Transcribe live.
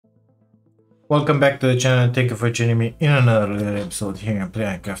Welcome back to the channel. Thank you for joining me in another episode here in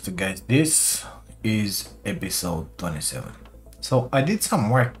Minecraft, guys. This is episode 27. So I did some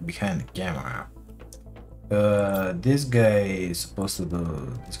work behind the camera. This guy is supposed to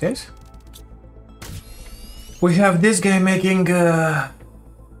do this, guys. We have this guy making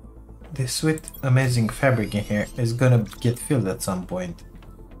this sweet amazing fabric in here. It's gonna get filled at some point.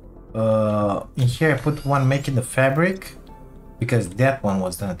 In here I put one making the fabric because that one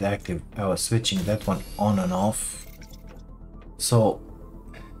was not active. I was switching that one on and off. So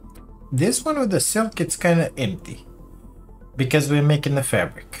this one with the silk, it's kind of empty because we're making the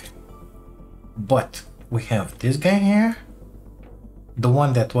fabric. But we have this guy here, the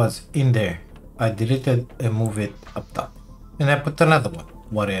one that was in there. I deleted and moved it up top, and I put another one.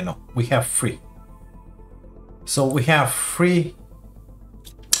 What do you know? We have three. So we have three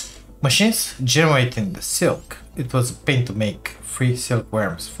machines generating the silk. It was a pain to make 3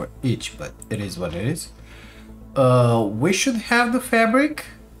 silkworms for each, but it is what it is. We should have the fabric.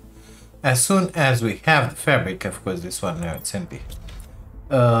 As soon as we have the fabric, of course this one now it's empty.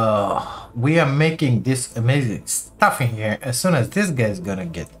 We are making this amazing stuff in here as soon as this guy is gonna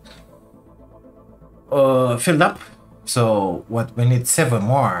get filled up. So what we need 7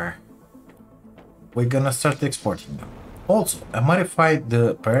 more. We're gonna start exporting them. Also, I modified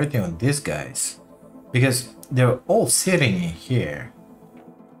the priority on these guys because they're all sitting in here,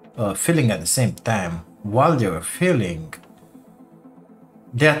 filling at the same time. While they were filling,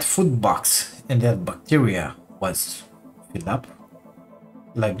 that food box and that bacteria was filled up.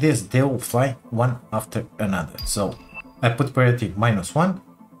 Like this, they will fly one after another. So I put priority -1,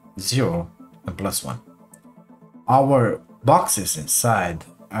 0, and +1. Our boxes inside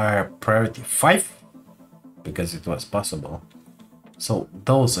are priority 5 because it was possible. So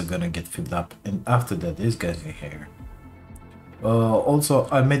those are gonna get filled up, and after that these guys in here. Also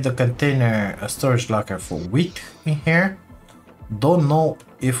I made the container a storage locker for wheat in here. Don't know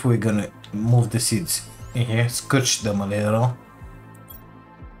if we're gonna move the seeds in here, scotch them a little.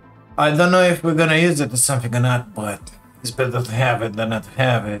 I don't know if we're gonna use it or something or not, but it's better to have it than not to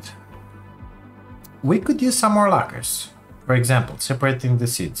have it. We could use some more lockers. For example, separating the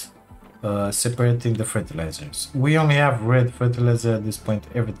seeds. Separating the fertilizers. We only have red fertilizer at this point.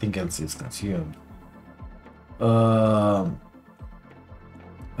 Everything else is consumed.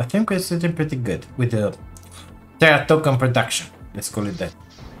 I think we're sitting pretty good with the Terra token production. Let's call it that.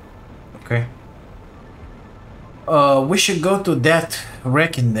 Okay. We should go to that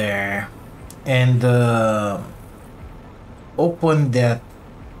wreck in there and open that,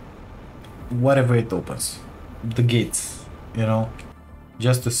 whatever it opens, the gates, you know,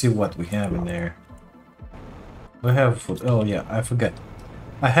 just to see what we have in there. We have food. Oh yeah, I forgot.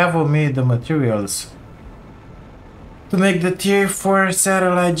 I have made the materials to make the tier 4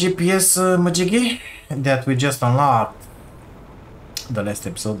 satellite GPS majiggy that we just unlocked the last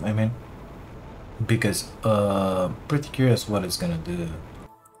episode, I mean, because pretty curious what it's gonna do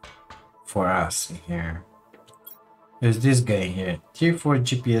for us in here. There's this guy here, tier 4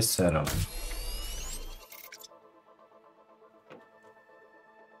 GPS satellite.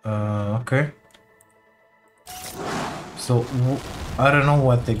 Okay. So I don't know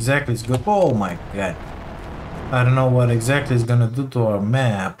what exactly is good. Oh my god. I don't know what exactly is gonna do to our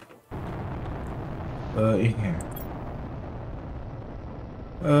map. In here.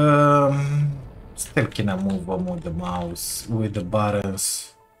 Still cannot move them with the mouse, with the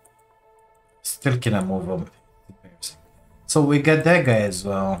buttons. Still cannot move them. So we got that guy as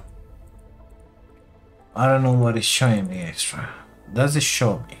well. I don't know what is showing me extra. Does it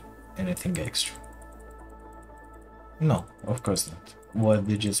show me anything extra? No, of course not. What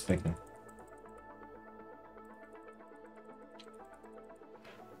did you expect?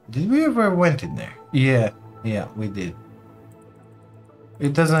 Did we ever went in there? Yeah, we did.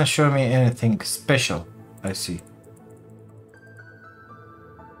 It doesn't show me anything special, I see.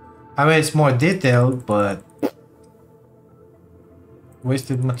 I mean, it's more detailed, but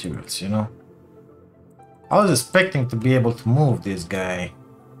wasted materials, you know? I was expecting to be able to move this guy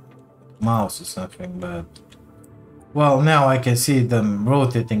mouse or something, but well, now I can see them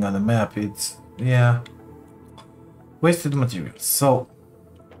rotating on the map. It's, yeah, wasted materials. So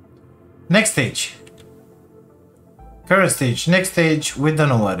next stage, current stage, next stage, we don't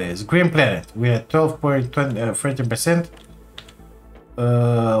know what it is. Green planet, we're at 12.30%,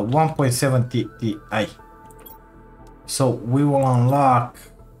 1.7 Ti. So we will unlock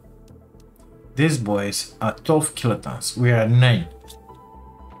these boys at 12 kilotons. We are at 9.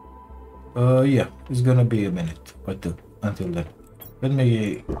 Yeah, it's gonna be a minute or two until then. Let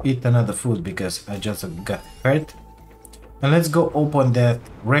me eat another food because I just got hurt. And let's go open that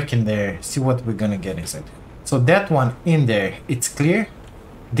rack in there, see what we're gonna get inside. So that one in there, it's clear.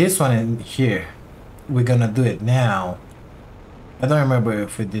 This one in here, we're gonna do it now. I don't remember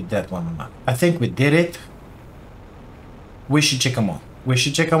if we did that one or not. I think we did it. We should check them all. We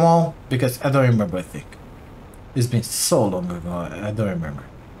should check them all because I don't remember, I think. It's been so long ago, I don't remember.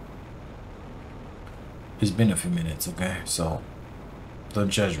 It's been a few minutes, okay? So, don't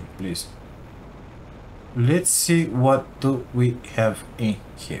judge me, please. Let's see what do we have in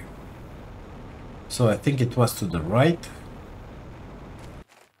here. So I think it was to the right.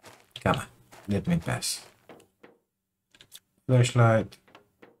 Come on, let me pass. Flashlight.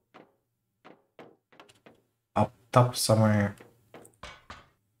 Up top somewhere.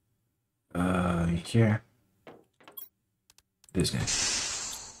 Here. This guy.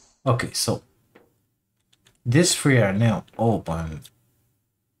 Okay, so these three are now open.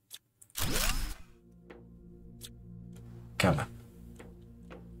 Come on.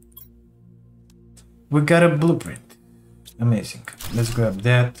 We got a blueprint. Amazing. Let's grab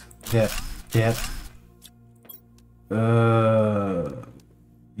that. Yeah.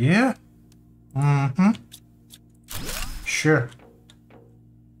 Sure.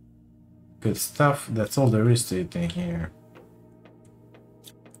 Good stuff. That's all there is to it in here.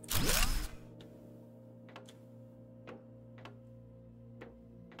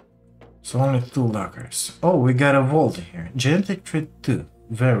 So only 2 lockers. Oh, we got a vault here. Genetic trait 2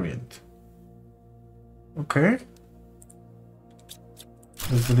 variant. Okay.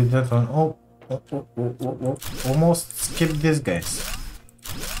 Let's delete that one. Oh, almost skip these guys.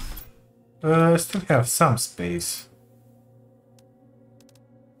 Still have some space.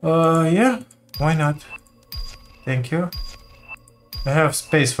 Yeah, why not? Thank you. I have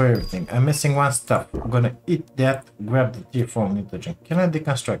space for everything. I'm missing one stuff. I'm gonna eat that, grab the terraform nitrogen. Can I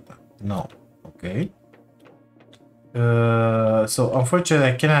deconstruct that? No. Okay. So unfortunately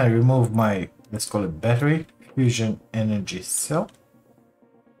I cannot remove my, let's call it battery, fusion energy cell.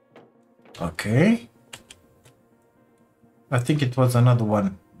 Okay. I think it was another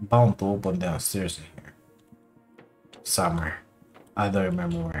one bound to open downstairs in here. Somewhere. I don't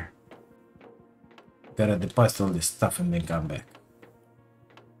remember where. Gotta deposit all this stuff and then come back.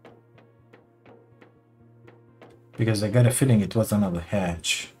 Because I got a feeling it was another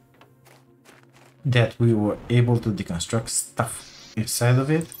hatch that we were able to deconstruct stuff inside of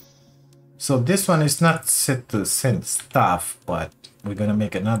it. So this one is not set to send stuff, but we're gonna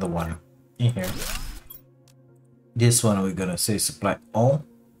make another one in here. This one we're gonna say supply all.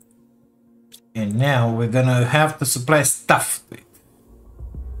 And now we're gonna have to supply stuff to it.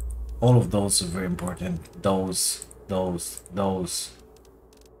 All of those are very important. Those.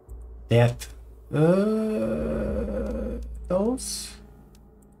 That. Those.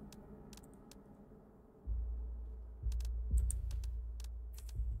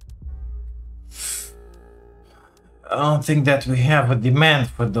 I don't think that we have a demand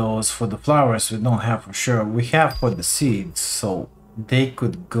for those. For the flowers, we don't have for sure. We have for the seeds, so they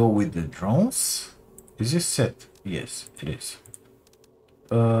could go with the drones. Is this set? Yes, it is.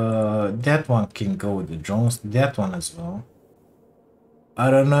 That one can go with the drones. That one as well. I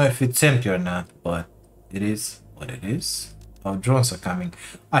don't know if it's empty or not, but it is what it is. Our drones are coming.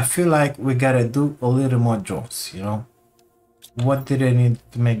 I feel like we gotta do a little more drones, you know? What did I need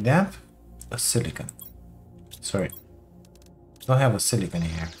to make that? A silicon. Sorry. Don't have a silicon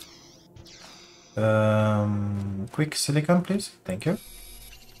here. Quick silicon, please. Thank you.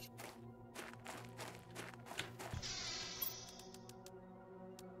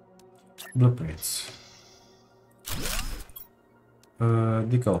 Blueprints.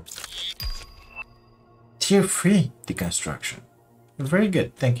 Deco. Tier 3 deconstruction. Very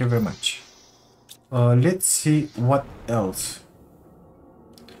good. Thank you very much. Let's see what else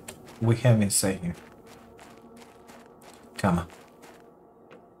we have inside here. Come on.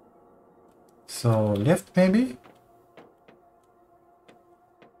 So left maybe?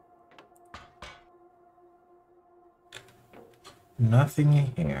 Nothing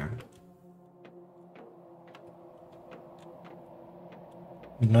in here.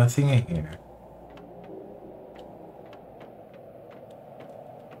 Nothing in here.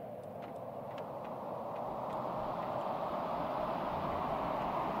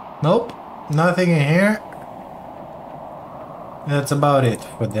 Nope, nothing in here. That's about it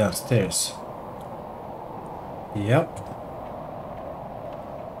for downstairs. Yep.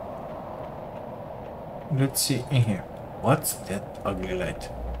 Let's see in here. What's that ugly light?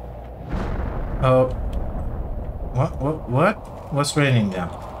 Oh. What? What's raining down?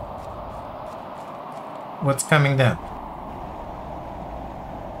 What's coming down?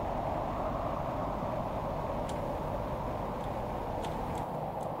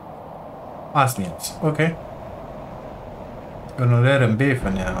 Osmiums. Okay. Gonna let them be for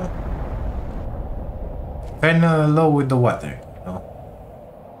now. Kinda low with the water, you know.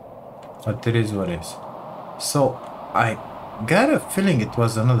 But it is what it is. So, I got a feeling it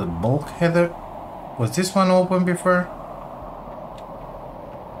was another bulk header. Was this one open before?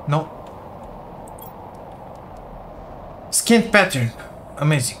 No. Skin pattern.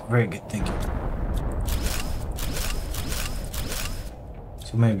 Amazing. Very good. Thank you.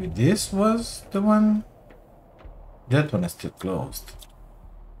 So maybe this was the one? That one is still closed.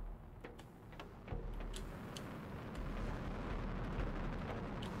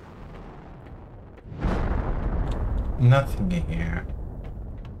 Nothing in here.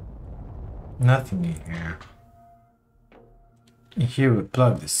 Nothing in here. In here we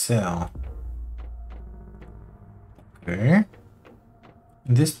plug the cell. Okay.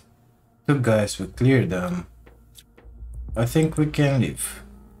 These two guys, we cleared them. I think we can leave.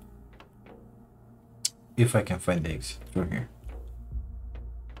 If I can find the exit through here.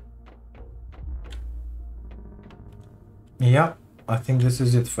 Yeah, I think this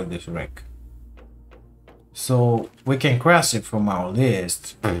is it for this wreck. So we can cross it from our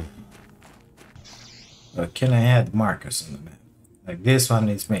list. Can I add markers on the map? Like this one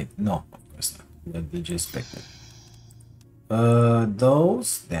is made. No, of course not. What did you expect it?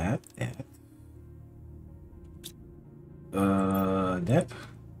 Those, that. That.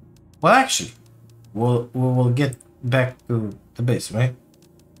 Well, actually, we will get back to the base, right?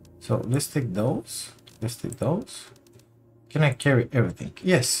 So let's take those. Let's take those. Can I carry everything?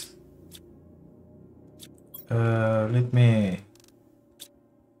 Yes. Let me.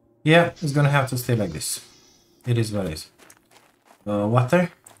 Yeah, it's gonna have to stay like this. It is what it is.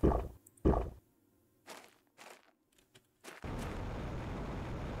 Water.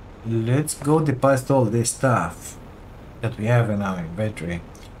 Let's go deposit all this stuff that we have in our inventory,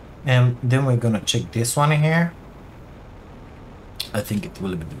 and then we're gonna check this one in here. I think it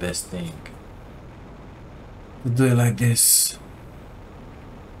will be the best thing to do it like this.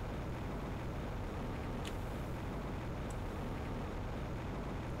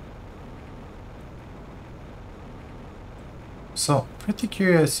 So, pretty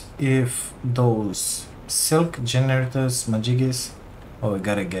curious if those silk generators, majigis, oh, we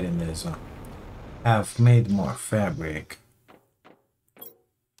gotta get in there as well, have made more fabric.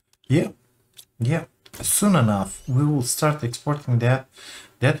 Yeah, soon enough we will start exporting that.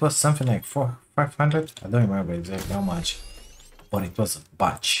 That was something like 500. I don't remember exactly how much, but it was a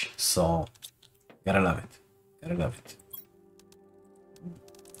bunch. So gotta love it.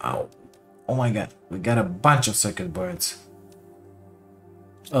 Oh my god, we got a bunch of circuit boards.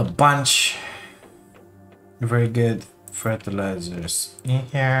 A bunch. Very good. Fertilizers in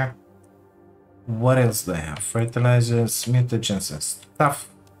here. What else do I have? Fertilizers, mutagens and stuff.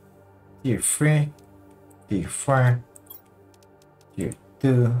 Tier 3, Tier 4, Tier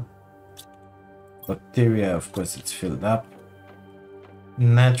 2. Bacteria, of course, it's filled up.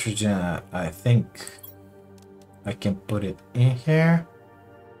 Nitrogen, I think I can put it in here.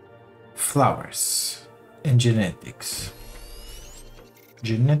 Flowers and genetics.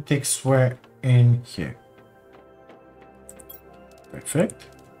 Genetics were in here. Perfect.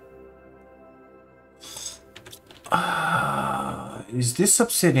 Is this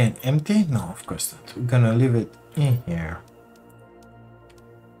obsidian empty? No, of course not. We're gonna leave it in here.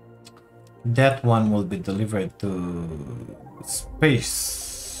 That one will be delivered to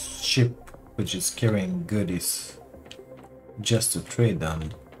spaceship, which is carrying goodies just to trade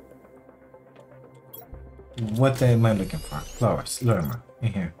them. What am I looking for? Flowers, Lorimer,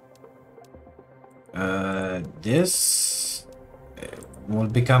 in here. This will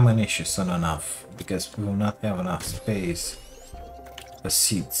become an issue soon enough because we will not have enough space for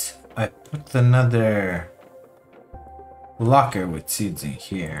seeds. I put another locker with seeds in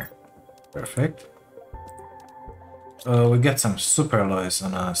here. Perfect. We got some super alloys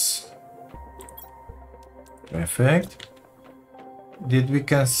on us. Perfect. Did we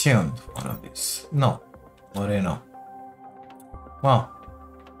consume one of these? No. Already no. Well,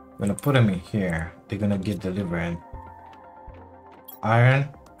 I'm gonna put them in here. They're gonna get delivered. Iron.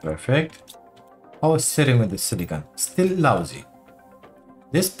 Perfect. I was sitting with the silicon. Still lousy.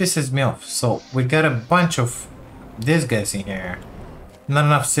 This pisses me off. So we got a bunch of these guys in here. Not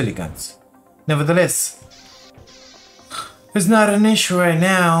enough silicons. Nevertheless, it's not an issue right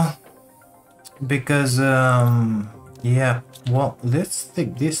now. Because, yeah. Well, let's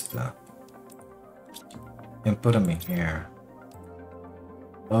take this stuff and put them in here.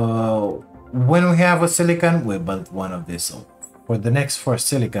 When we have a silicon, we build one of these. So for the next 4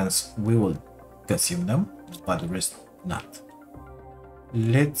 silicons, we will consume them, but the rest not.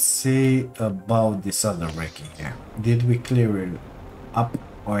 Let's see about this other wrecking here. Did we clear it up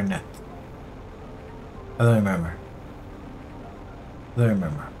or not? I don't remember. I don't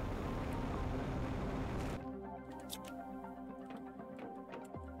remember.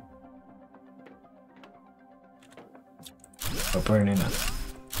 Apparently not.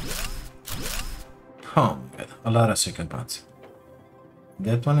 Oh my god, a lot of second parts.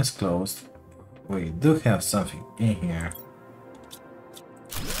 That one is closed. We do have something in here.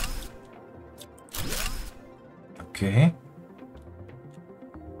 Okay.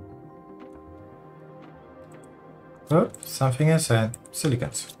 Oh, something inside.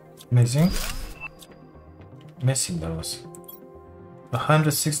 Silicons. Missing. Missing those.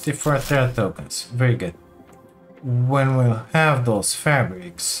 164 Terra tokens. Very good. When we'll have those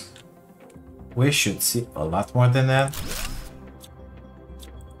fabrics, we should see a lot more than that.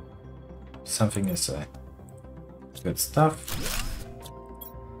 Something inside. Good stuff.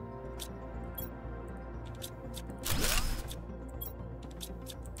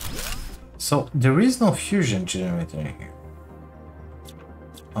 So there is no fusion generator in here.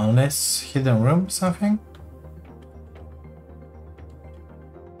 Unless hidden room something?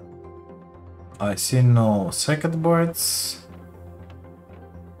 I see no circuit boards.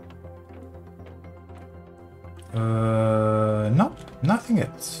 No, nothing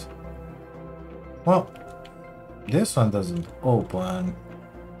else. Well, this one doesn't open.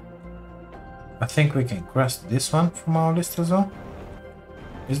 I think we can cross this one from our list as well.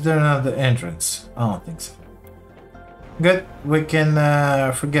 Is there another entrance? I don't think so. Good, we can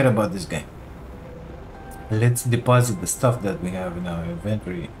forget about this guy. Let's deposit the stuff that we have in our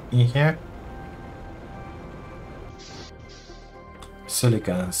inventory in here.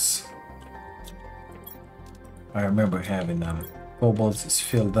 Silicons. I remember having them. Cobalt is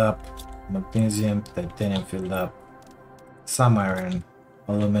filled up. Magnesium, titanium filled up. Some iron,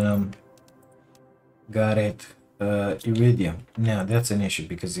 aluminum. Got it. Iridium. Now that's an issue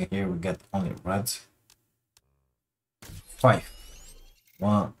because in here we got only rods. 5.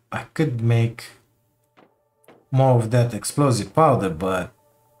 Well, I could make more of that explosive powder, but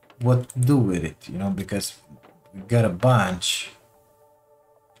what to do with it, you know, because we got a bunch.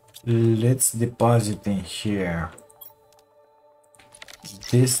 Let's deposit in here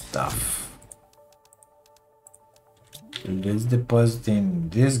this stuff. Let's deposit in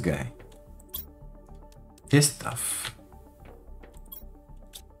this guy this stuff.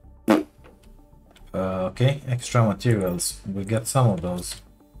 Okay, extra materials. We got some of those.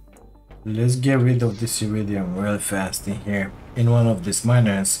 Let's get rid of this iridium real fast in here in one of these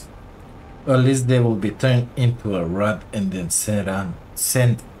miners. Or at least they will be turned into a rod and then sent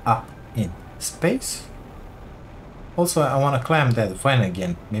up in space. Also, I want to climb that vine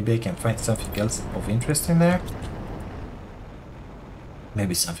again. Maybe I can find something else of interest in there.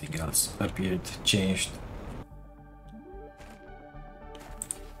 Maybe something else appeared, changed.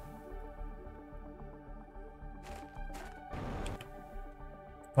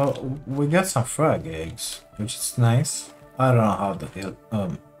 Well, we got some frog eggs, which is nice. I don't know how the hell,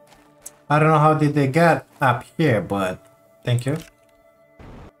 I don't know how did they get up here, but thank you.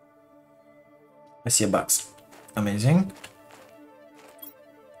 I see a box. Amazing.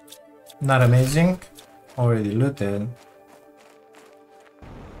 Not amazing. Already looted.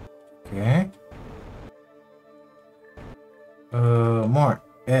 Okay. More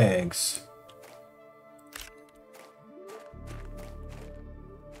eggs.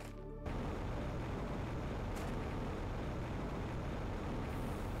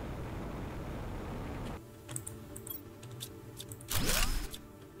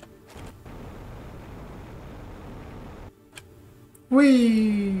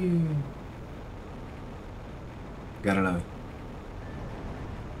 Whee! Gotta love it.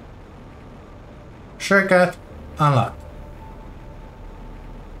 Shortcut unlocked.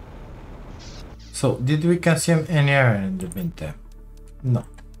 So, did we consume any iron in the meantime? No.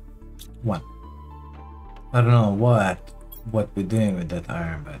 1. I don't know what we're doing with that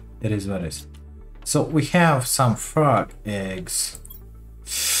iron, but it is what it is. So, we have some frog eggs.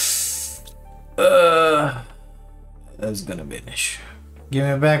 That's gonna be an issue. Give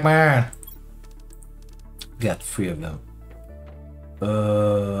me back my iron. Got 3 of them.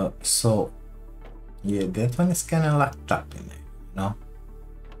 So yeah, that one is kind of locked up in there, you know.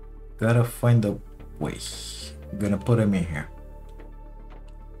 Gotta find a way. I'm gonna put them in here.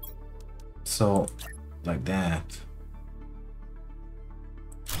 So like that.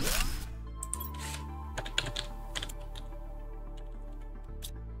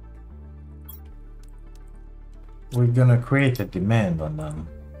 We're gonna create a demand on them,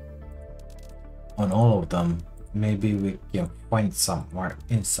 on all of them, maybe we can find some more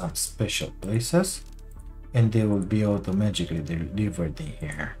in some special places, and they will be automatically delivered in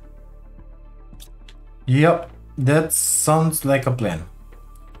here. Yep, that sounds like a plan.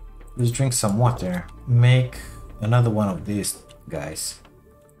 Let's drink some water. Make another one of these guys.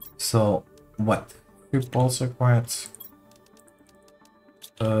 So what? 3 pulsar quartz.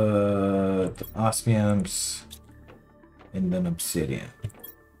 The osmiums, and then obsidian.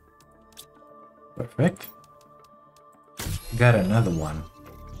 Perfect. Got another one.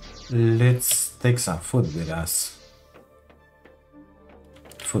 Let's take some food with us.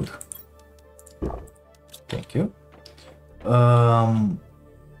 Food. Thank you.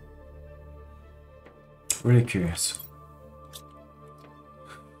 Really curious.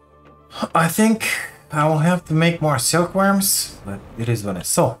 I think I will have to make more silkworms, but it is what it is.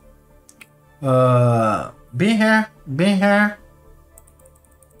 So, be here, be here.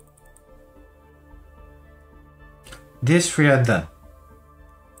 These 3 are done.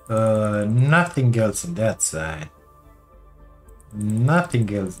 Nothing else on that side.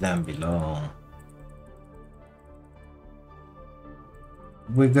 Nothing else down below.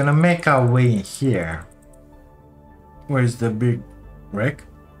 We're gonna make our way in here. Where's the big wreck?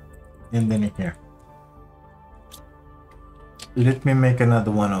 And then in here. Let me make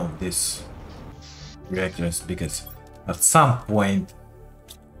another one of these reactors, because at some point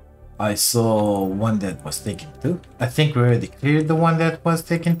I saw one that was taken too. I think we already cleared the one that was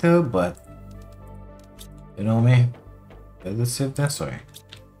taken too, but you know me, let's save that. Sorry.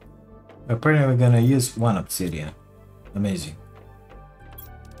 Apparently we're gonna use 1 obsidian. Amazing.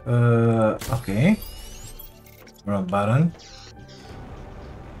 Okay. Wrong button.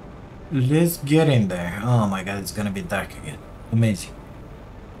 Let's get in there. Oh my god, it's gonna be dark again. Amazing.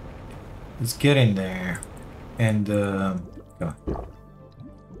 Let's get in there. And come on.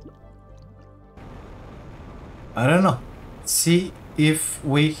 I don't know. See if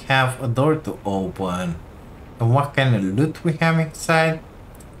we have a door to open and what kind of loot we have inside.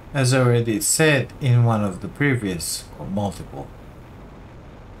 As I already said in one of the previous or multiple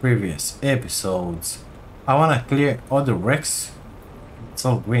previous episodes, I want to clear all the wrecks. It's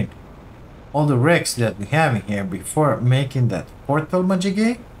all green. All the wrecks that we have in here before making that portal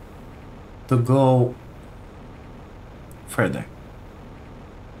majiggy to go further.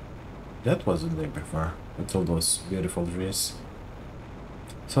 That wasn't there before with all those beautiful trees.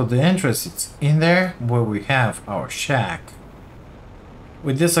 So the entrance is in there where we have our shack.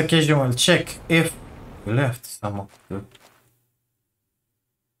 With this occasion we'll check if we left some of the...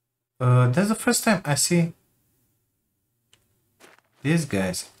 that's the first time I see these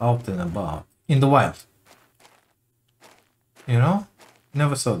guys out and about in the wild. You know?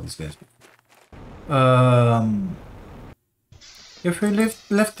 Never saw these guys before. If we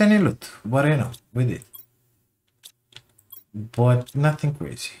left any loot, what I know, we did. But nothing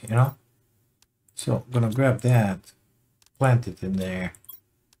crazy, you know? So, I'm gonna grab that, plant it in there,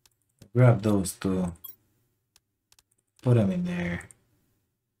 grab those 2, put them in there.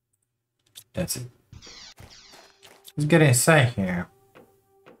 That's it. Let's get inside here.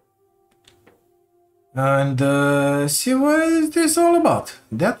 And see what is this all about.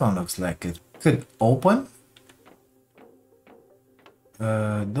 That one looks like it could open.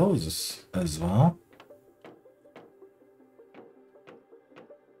 Those as well.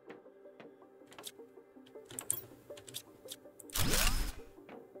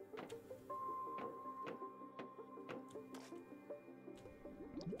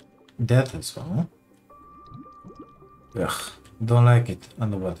 That as well. Ugh, don't like it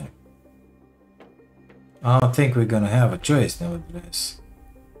underwater. I don't think we're gonna have a choice nevertheless.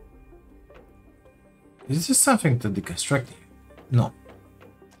 Is this something to deconstruct here? No.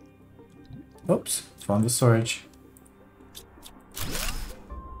 Oops, found the storage.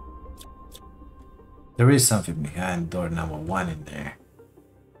 There is something behind door number 1 in there.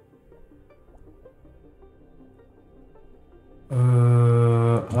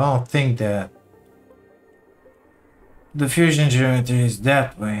 I don't think that the fusion generator is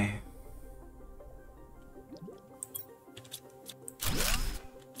that way.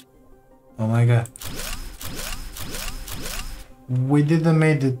 Oh my god. We didn't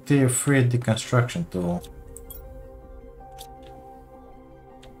make the tier 3 deconstruction tool.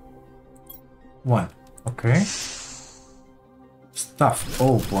 1. Okay. Stuff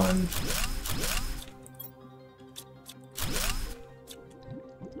open.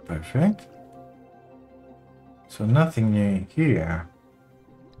 Perfect. So nothing in here.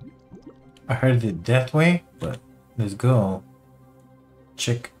 I heard it that way, but let's go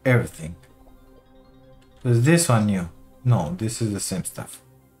check everything. Was this one new? No, this is the same stuff.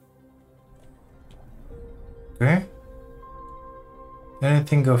 Okay.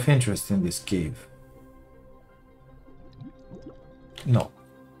 Anything of interest in this cave? No.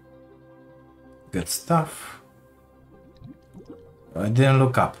 Good stuff. I didn't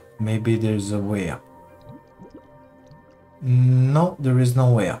look up. Maybe there's a way up. No, there is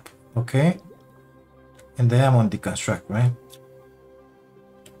no way up. Okay. And I am on deconstruct, right?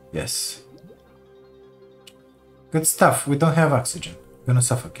 Yes. Good stuff. We don't have oxygen. We're gonna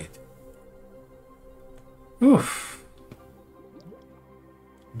suffocate. Oof.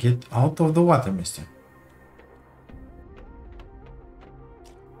 Get out of the water, mister.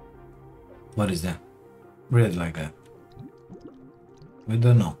 What is that? Red like that. We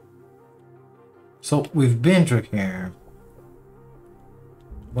don't know. So we've been through here.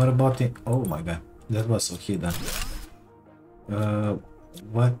 What about it? Oh my god. That was so hidden.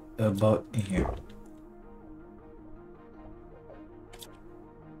 What about in here?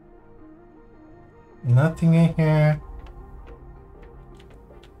 Nothing in here.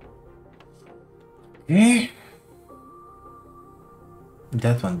 Okay.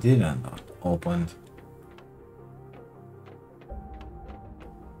 That one didn't open.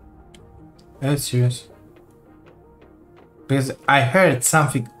 That's serious. Because I heard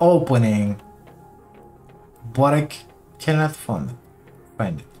something opening, but I cannot find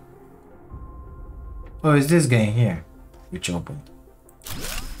it. Oh, is this guy here which opened?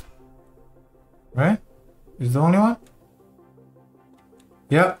 Right? Is the only one?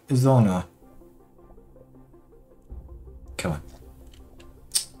 Yeah, it's the only one. Come on.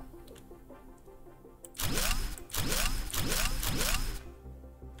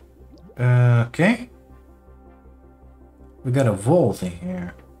 Okay. We got a vault in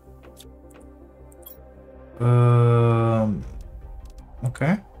here.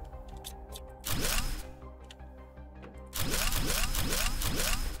 Okay.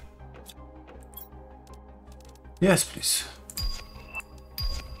 Yes, please.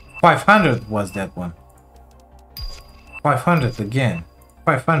 500 was that one. 500 again.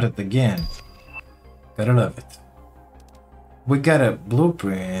 500 again. Gotta love it. We got a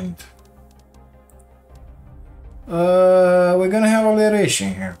blueprint. We're gonna have a little issue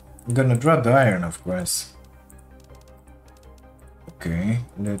here. We're gonna drop the iron, of course. Okay,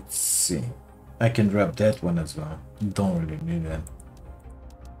 let's see. I can drop that one as well. Don't really need that.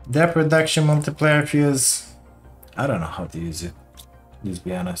 That production multiplier fuse. I don't know how to use it. Let's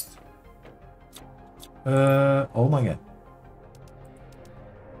be honest. Oh my god.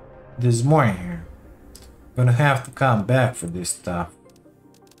 There's more in here. Gonna have to come back for this stuff.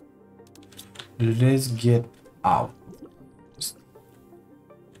 Let's get out.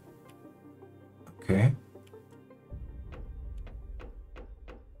 Okay.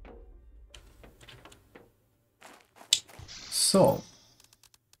 So,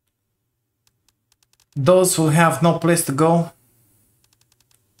 those who have no place to go,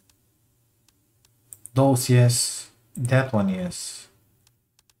 those yes, that one yes,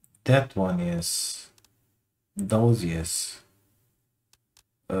 that one yes, those yes,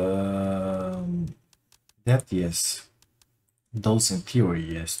 that yes, those in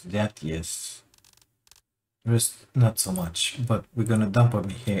theory yes, that yes. Rest not so much, but we're gonna dump them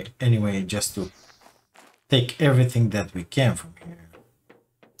here anyway just to take everything that we can from here.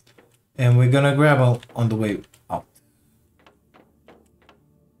 And we're gonna grab them on the way out.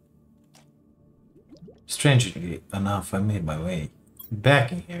 Strangely enough, I made my way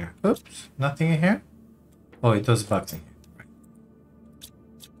back in here. Oops, nothing in here? Oh, it was back in here.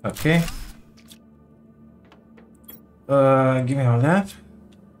 Okay. Give me all that.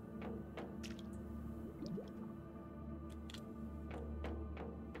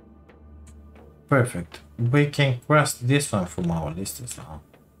 Perfect. We can cross this one from our list as well.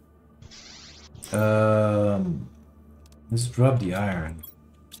 Let's drop the iron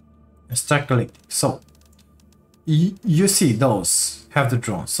and start collecting. So you see those have the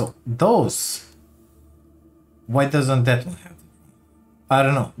drone. So those, why doesn't that one have? I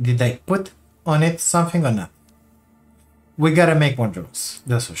don't know. Did I put on it something or not? We gotta make more drones.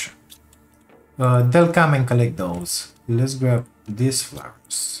 That's for sure. They'll come and collect those. Let's grab these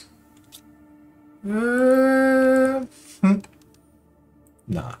flowers.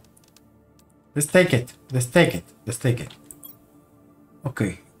 Nah. Let's take it. Let's take it. Let's take it.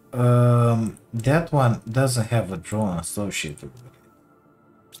 Okay. That one doesn't have a drone associated with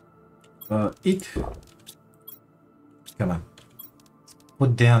it. Come on.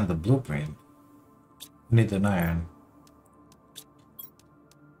 Put down the blueprint. Need an iron.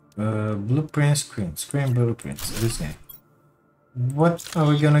 Blueprint screen. Screen blueprints. This game. What are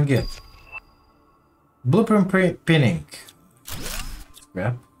we gonna get? Blueprint pinning.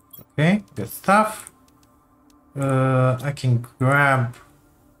 Scrap. Okay, good stuff. I can grab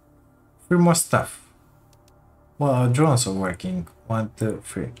 3 more stuff. Well, our drones are working. 1, 2,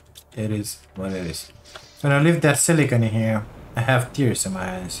 3. It is what it is. When I leave that silicon in here, I have tears in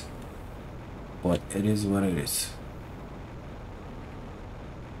my eyes. But it is what it is.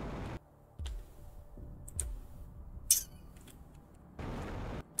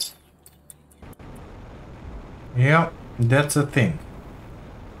 Yeah, that's a thing.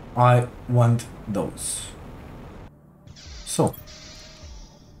 I want those. So,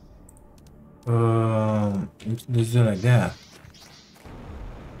 let's do like that.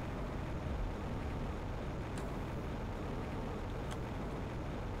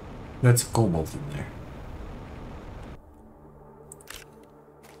 That's cobalt in there.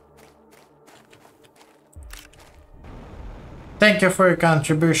 Thank you for your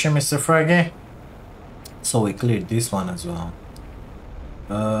contribution, Mr. Froggy. So we cleared this one as well.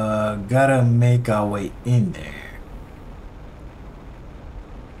 Gotta make our way in there.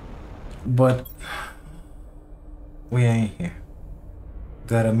 But we ain't here.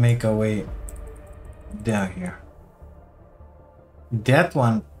 Gotta make our way down here. That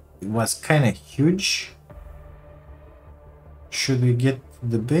one was kind of huge. Should we get to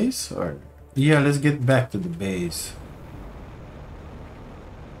the base or? Yeah, let's get back to the base.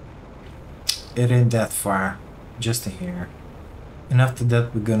 It ain't that far, just in here. And after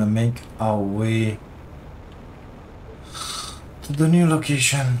that, we're gonna make our way to the new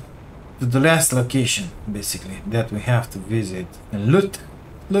location, to the last location, basically, that we have to visit and loot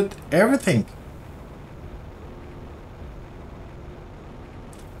everything.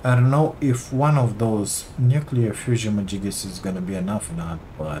 I don't know if one of those nuclear fusion majigas is gonna be enough or not,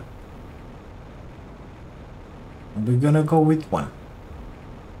 but we're gonna go with one.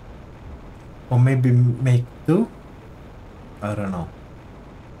 Or maybe make 2? I don't know.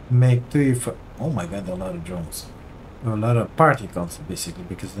 Make 2 if... Oh my god, a lot of drones. A lot of particles, basically,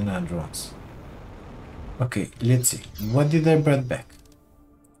 because they're not drones. Okay, let's see. What did I bring back?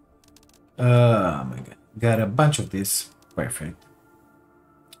 Oh my god. Got a bunch of this. Perfect.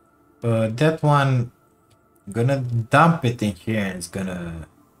 That one... I'm gonna dump it in here and it's gonna...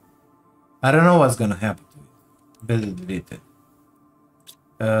 I don't know what's gonna happen to it. Better delete it.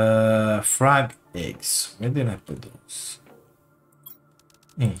 Frog eggs. Where did I put those?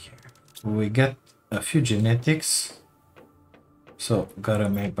 In here. We get a few genetics. So, gotta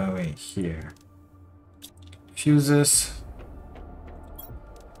make my way here. Fuses.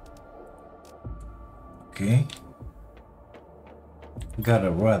 Okay. Got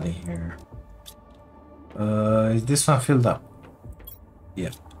a rod in here. Is this one filled up?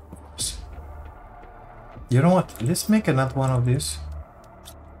 Yeah, of course. You know what? Let's make another one of these.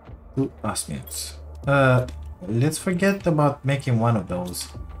 2 osmiums. Let's forget about making one of those.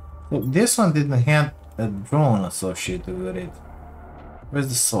 So this one didn't have a drone associated with it. Where's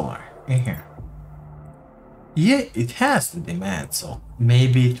the solar? In here. Yeah, it has the demand, so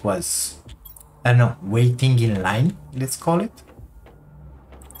maybe it was, I don't know, waiting in line, let's call it.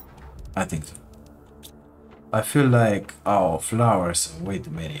 I think so. I feel like our flowers are way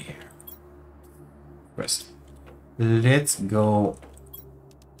too many here. First, let's go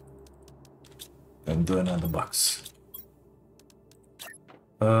and do another box.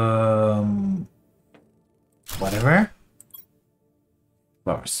 Whatever.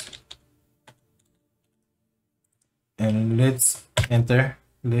 Flowers. And let's enter.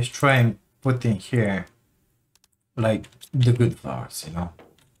 Let's try and put in here like the good flowers, you know.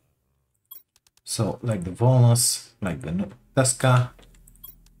 So like the Volnus, like the Tuska,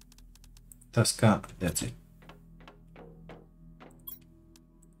 that's it.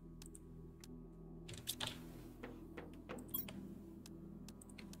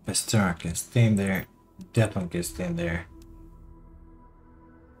 Pestera can stay in there. That one can stay in there.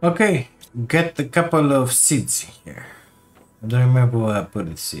 Okay, get a couple of seeds here. I don't remember where I put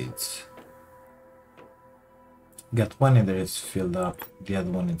the seeds. Got one in there, it's filled up. The other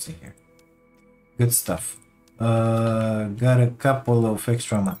one is in here. Good stuff. Got a couple of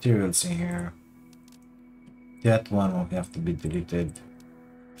extra materials in here. That one will have to be deleted.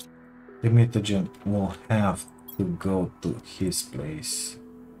 The mutagen will have to go to his place.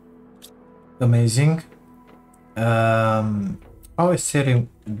 Amazing. How is setting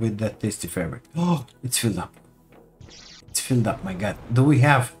with that tasty fabric? Oh, it's filled up. It's filled up, my god. Do we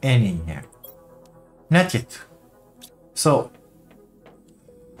have any in here? Not yet. So,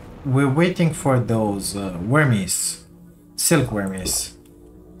 we're waiting for those wormies, silk wormies,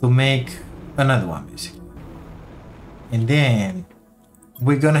 to make another one, basically. And then,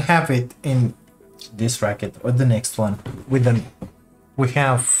 we're gonna have it in this racket or the next one. We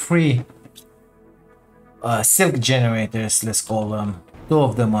have 3 silk generators, let's call them. Two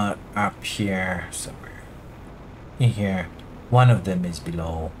of them are up here somewhere. In here. One of them is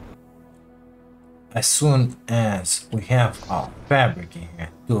below. As soon as we have our fabric in here,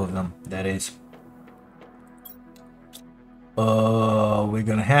 two of them, that is. We're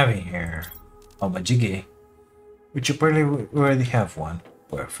gonna have in here a B.I.G, which you probably already have one.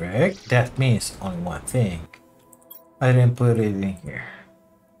 Perfect. That means only one thing. I didn't put it in here.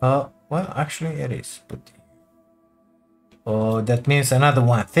 Well, actually it is put in. Oh, that means another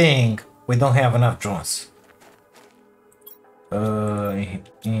one thing. We don't have enough drones.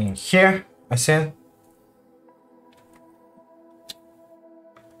 In here, I said.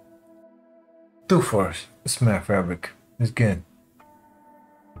 2 for smart fabric. It's good.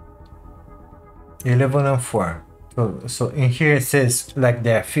 11 and 4. So in here it says like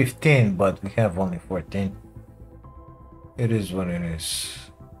there are 15, but we have only 14. It is what it is.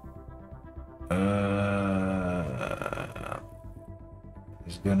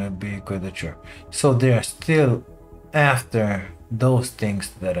 It's gonna be quadrature. So they are still after those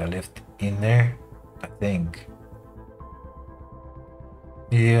things that are left in there, I think.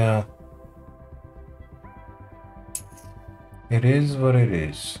 Yeah. It is what it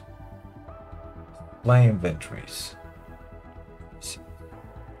is. Supply inventories.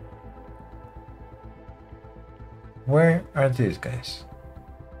 Where are these guys?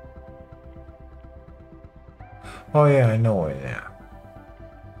 Oh yeah, I know where they are.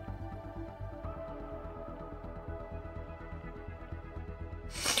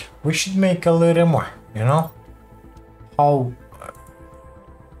 We should make a little more, you know? How?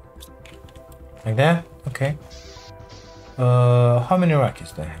 Like that? Okay. How many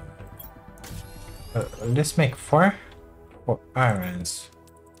rockets do I have? Let's make 4 irons.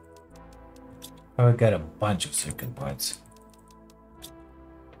 Oh, we got a bunch of circuit boards.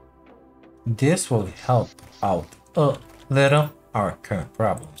 This will help out a little our current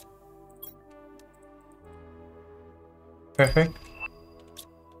problem. Perfect.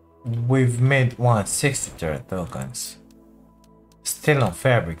 We've made 160 Terra tokens. Still on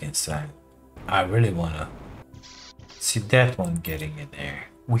fabric inside. I really wanna see that one getting in there.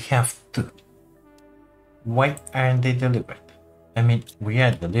 We have 2. Why aren't they delivered? I mean, we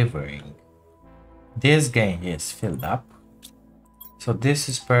are delivering. This guy here is filled up. So this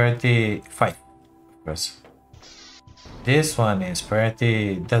is priority 5, of course. This one is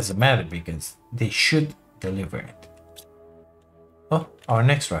priority, doesn't matter because they should deliver it. Oh, our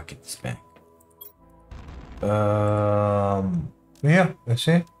next rocket is back. Yeah, you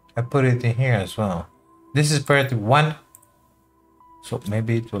see? I put it in here as well. This is priority 1. So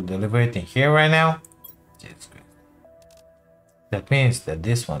maybe it will deliver it in here right now. That's good. That means that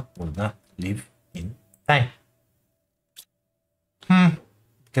this one will not leave in time.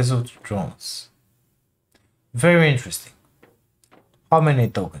 Because of the drones. Very interesting. How many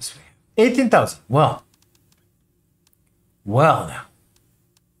tokens we have? 18,000. Well now.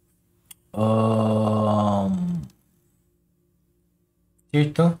 Tier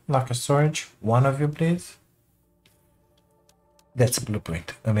 2, locker storage. One of you, please. That's a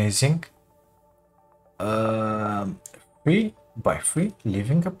blueprint. Amazing. 3 by 3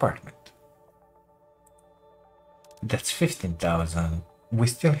 living apartment. That's 15,000. We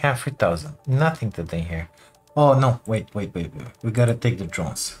still have 3,000. Nothing today here. Oh no, wait. We gotta take the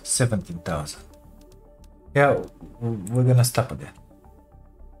drones. 17,000. Yeah, we're gonna stop at that.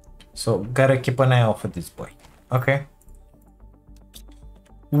 So gotta keep an eye out for this boy. Okay.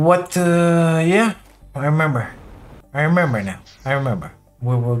 What? Yeah, I remember now. I remember.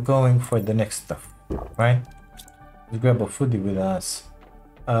 We were going for the next stuff, right? Let's grab a foodie with us.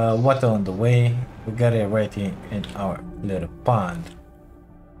 Water on the way. We got it right here in our little pond.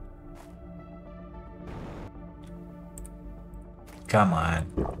 Come on.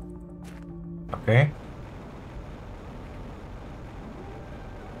 Okay.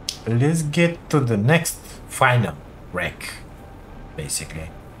 Let's get to the next final wreck, basically,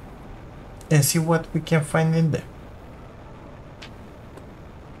 and see what we can find in there.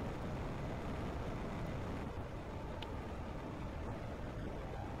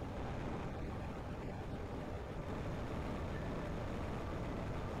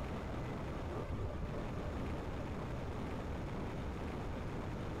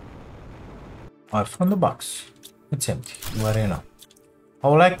 I found the box. It's empty. What do you know? I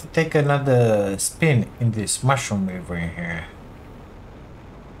would like to take another spin in this mushroom river in here.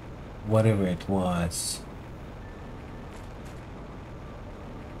 Whatever it was.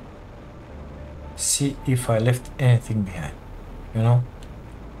 See if I left anything behind. You know?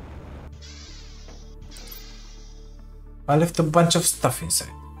 I left a bunch of stuff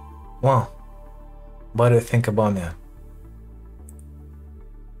inside. Wow. What do you think about that?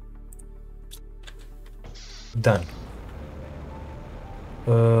 Done.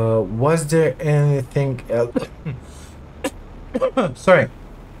 Was there anything else? Sorry.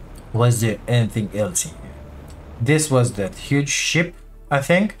 Was there anything else in here? This was that huge ship, I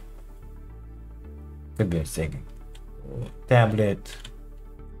think. Could be mistaken. Tablet.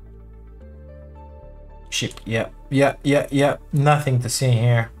 Ship. Yeah. Nothing to see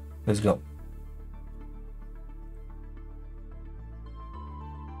here. Let's go.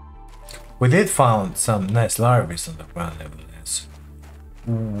 We did found some nice larvae on the ground level.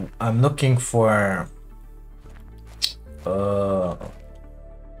 I'm looking for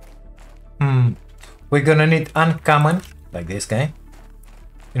we're gonna need uncommon like this guy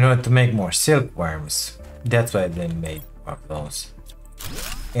in order to make more silkworms. That's why they made more of those.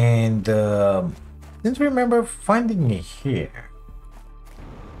 And didn't remember finding it here.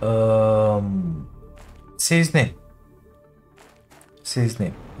 See his name.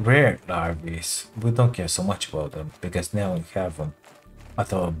 Rare larvae. We don't care so much about them because now we have them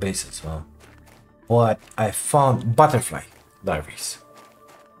at our base as well. But I found butterfly larvae.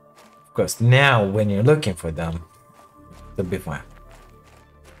 Of course, now when you're looking for them, they'll be fine.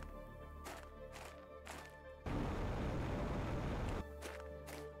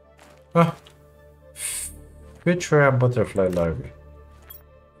 Oh, future butterfly larvae.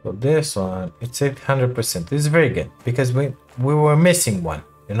 So this one, it's 800%. This is very good because we were missing one,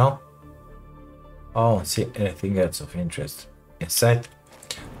 you know. I don't see anything else of interest inside.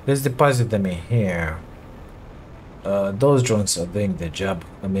 Let's deposit them in here. Those drones are doing the job.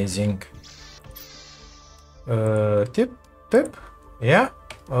 Amazing. Tip. Yeah.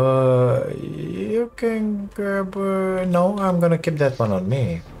 You can grab. No, I'm gonna keep that one on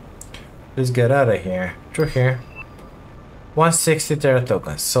me. Let's get out of here. Through here. 160 Terra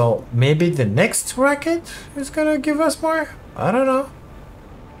tokens. So maybe the next rocket is gonna give us more? I don't know.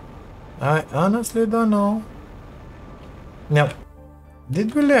 I honestly don't know. Now,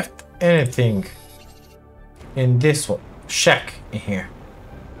 did we left anything in this one? Shack in here?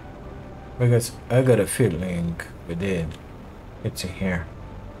 Because I got a feeling we did. It's in here.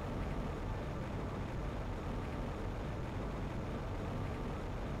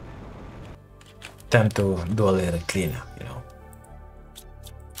 Time to do a little cleanup, you know.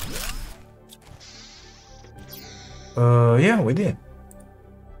 Yeah, we did.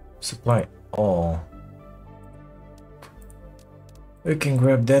 Supply all. We can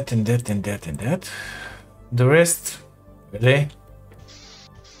grab that and that and that and that. The rest, really?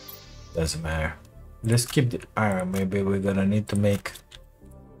 Doesn't matter. Let's keep the iron. Maybe we're gonna need to make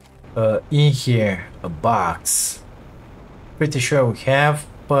in here a box. Pretty sure we have,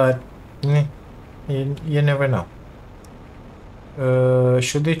 but you never know.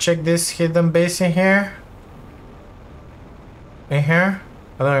 Should we check this hidden base in here? In here?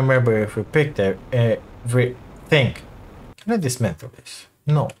 I don't remember if we picked everything. Can I dismantle this?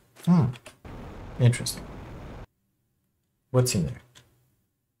 No. Interesting. What's in there?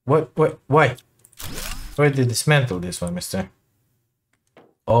 What? Why? Why did you dismantle this one, mister?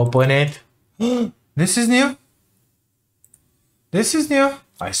 Open it. This is new? This is new?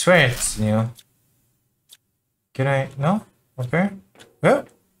 I swear it's new. Can I? No? Okay. Well,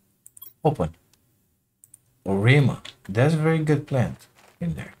 open. Orima. That's a very good plant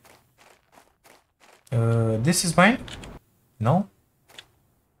in there. This is mine? No?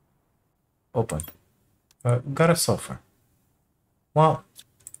 Open. Got a sulfur. Well,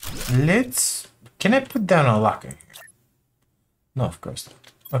 let's... Can I put down a locker here? No, of course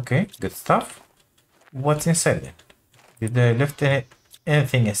not. Okay, good stuff. What's inside then? Did I lift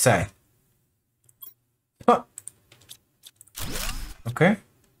anything inside? Huh. Okay.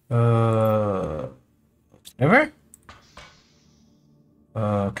 Never?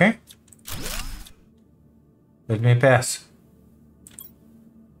 Okay. Let me pass.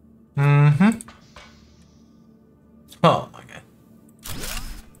 Oh my god.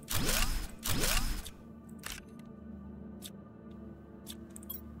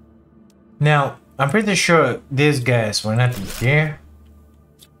 Now, I'm pretty sure these guys were not in here.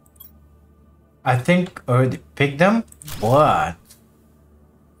 I think I already picked them, but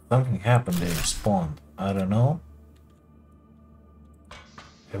something happened, they respawned. I don't know.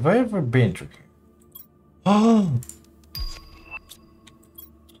 Have I ever been through here? Oh!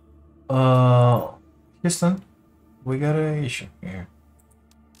 Houston, we got an issue here.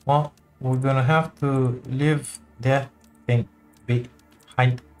 Well, we're gonna have to leave that thing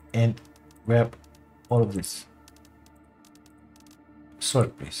behind and grab all of this.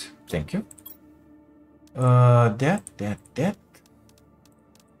 Sword, please. Thank you. That.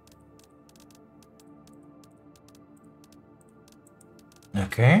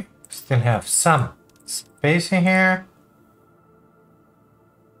 Okay, still have some space in here.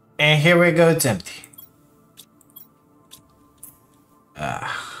 And here we go, it's empty.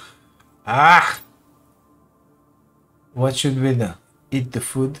 Ah! What should we do? Eat the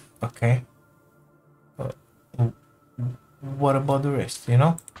food? Okay. What about the rest, you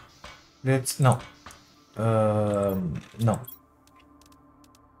know? Let's... no. No.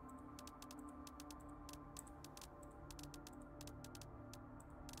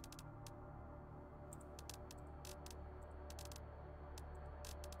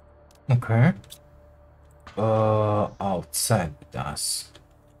 Okay. Outside with us.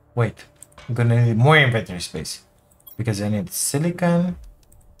 Wait. I'm gonna need more inventory space. Because I need silicon.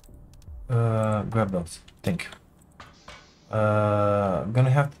 Grab those. Thank you. I'm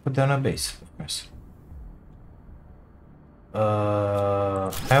gonna have to put down a base, of course.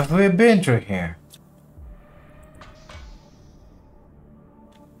 Have we been through here?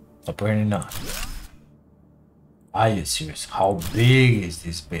 Apparently not. Are you serious? How big is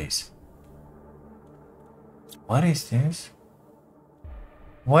this base? What is this?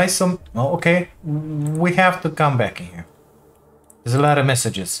 Why some... oh, okay. We have to come back in here. There's a lot of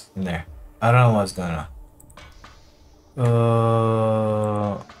messages in there. I don't know what's going on.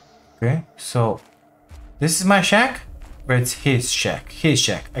 Okay, so... this is my shack? Or it's his shack? His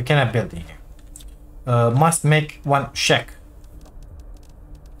shack. I cannot build in here. Must make one shack.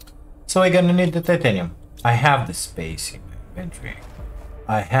 So we're gonna need the titanium. I have the space in my inventory.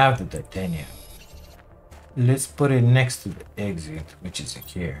 I have the titanium. Let's put it next to the exit, which is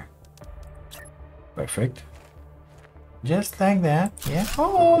here. Perfect. Just like that. Yeah.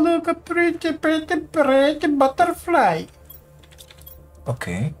 Oh, look, a pretty butterfly.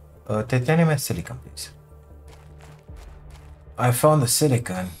 Okay. Titanium and silicon, please. I found the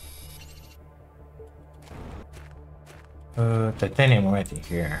silicon. Titanium right in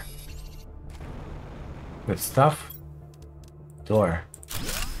here. Good stuff. Door.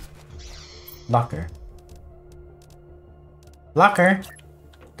 Locker. Locker.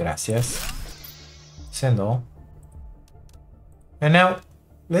 Gracias. Send all. And now,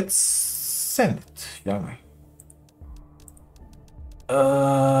 let's send it, shall we?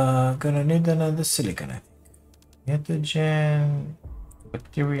 Gonna need another silicon, I think. Nitrogen,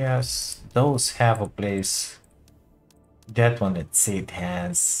 bacterias, those have a place. That one, let's say it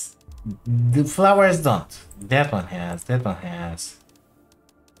has. The flowers don't. That one has, that one has.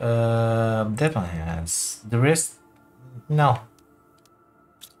 That one has. The rest, no.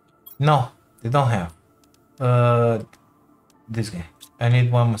 No, they don't have. This guy. I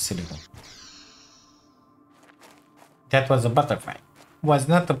need one more silicon. That was a butterfly. Was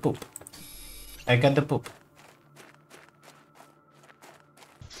not a poop. I got the poop.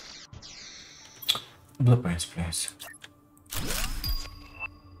 Blueprints, please.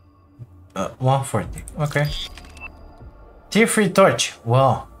 140. Okay. Tier-free torch.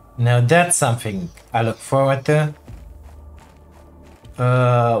 Well, now that's something I look forward to.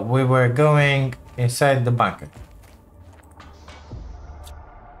 We were going inside the bunker.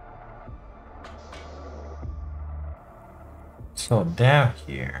 So down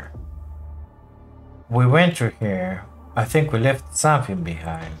here. We went through here. I think we left something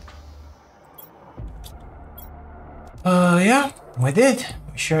behind. Yeah, we did.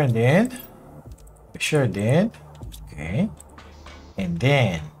 We sure did. We sure did. Okay. And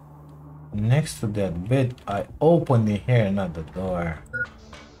then, next to that bed, I opened in here another door.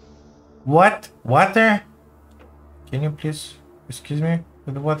 What? Water? Can you please excuse me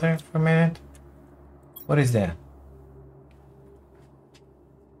with the water for a minute? What is that?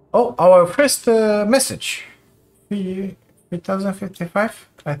 Oh, our first message. 3055.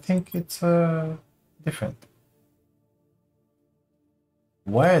 I think it's different.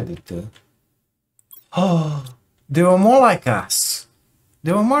 Why are they two? Oh, they were more like us.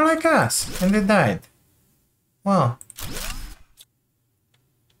 They were more like us, and they died. Well,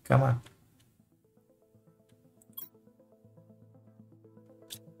 come on.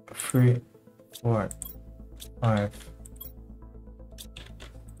 3, 4, 5.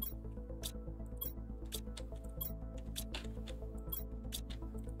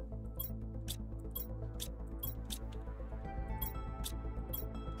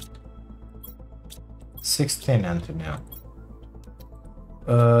 $16 until now.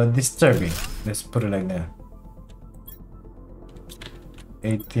 Disturbing. Let's put it like that.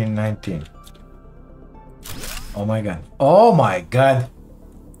 18, 19. Oh my god. Oh my god.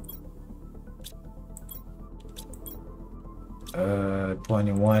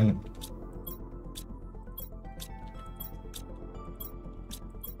 21.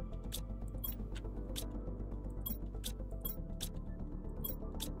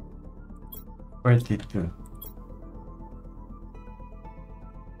 42.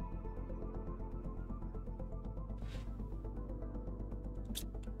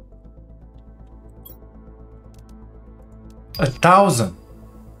 A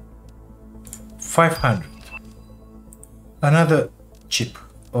 1,500. Another chip.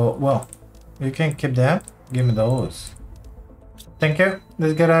 Oh well, you can keep that. Give me those. Thank you.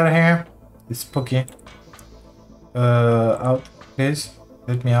 Let's get out of here. It's spooky. Out, please.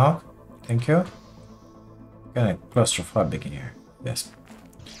 Let me out. Thank you. Kind of claustrophobic in here. Yes.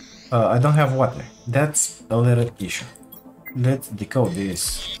 I don't have water. That's a little issue. Let's decode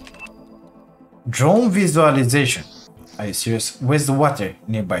this. Drone visualization. Are you serious? Where's the water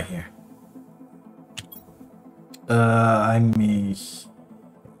nearby here? I mean...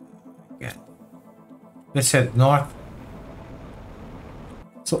 Yeah. Let's head north.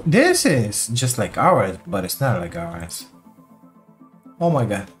 So this is just like ours, but it's not like ours. Oh my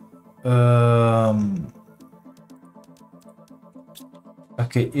god.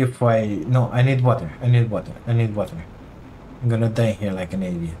 Okay, if I... No, I need water. I need water. I need water. I'm gonna die here like an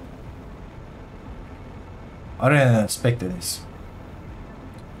idiot. I didn't expect this.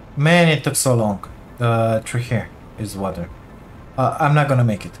 Man, it took so long. Through here is water. I'm not gonna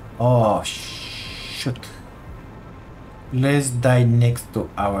make it. Oh, shoot. Let's die next to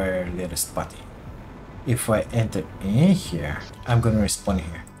our little spotty. If I enter in here, I'm gonna respawn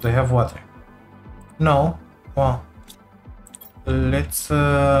here. Do I have water? No. Well, let's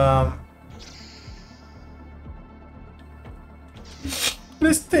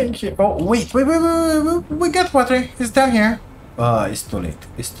let's think here. Oh wait, we got water. It's down here. It's too late.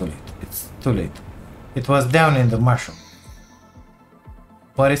 It's too late. It's too late. It was down in the mushroom,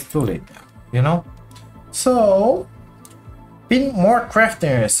 but it's too late now. You know. So, pin more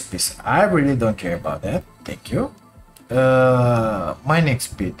crafting recipes. I really don't care about that. Thank you. Mining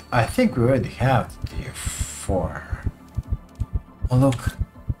speed. I think we already have tier 4. Oh look,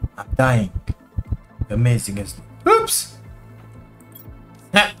 I'm dying. Amazing as. Oops.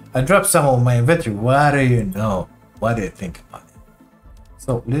 I dropped some of my inventory. What do you know? What do you think about it?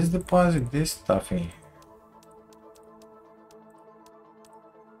 So let's deposit this stuff in here.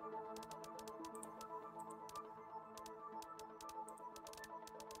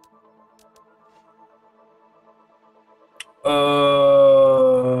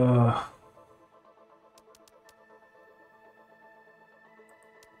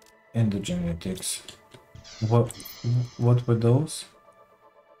 Endogenetics. What were those?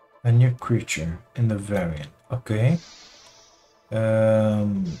 A new creature in the variant. Okay.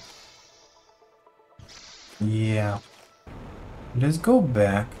 Yeah. Let's go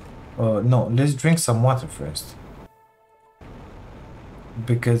back. No, let's drink some water first.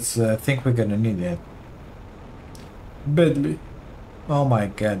 Because I think we're gonna need it. Badly. Oh my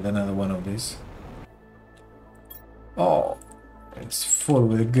god, another one of these. Oh, it's full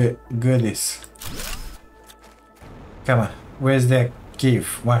with goodies. Come on, where's that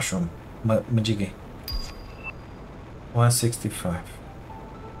cave mushroom? Majigi. 165.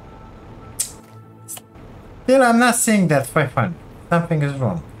 Still, I'm not seeing that 500. Something is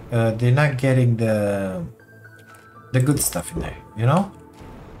wrong. They're not getting the good stuff in there, you know?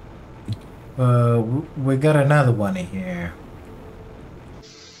 We got another one in here.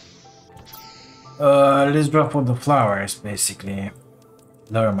 Let's drop all the flowers, basically.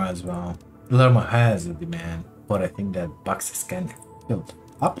 Lerma as well. Lerma has a demand, but I think that box is kind of filled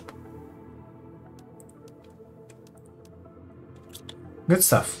up. Good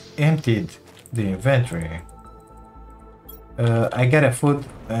stuff. Emptied the inventory. I got a food.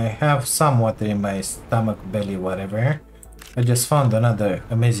 I have some water in my stomach, belly, whatever. I just found another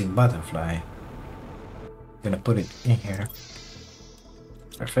amazing butterfly. Gonna put it in here.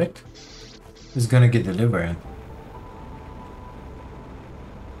 Perfect. It's gonna get delivered.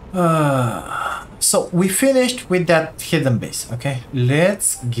 So we finished with that hidden base. Okay,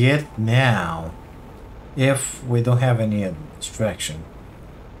 let's get now, if we don't have any distraction,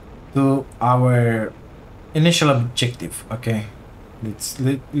 to our initial objective. Okay, let's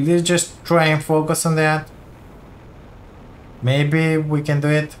just try and focus on that. Maybe we can do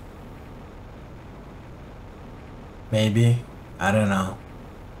it. Maybe, I don't know.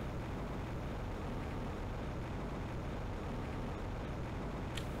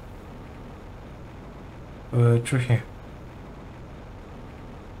 Through here.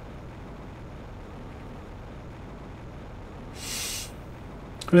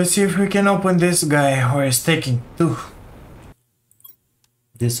 Let's see if we can open this guy, or it's taking 2.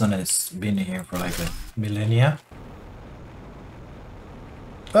 This one has been here for like a millennia.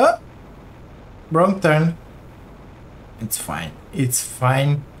 Oh! Wrong turn. It's fine. It's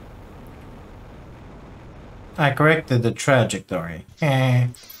fine. I corrected the trajectory.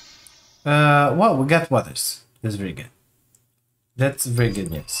 Well, we got waters. That's very good. That's very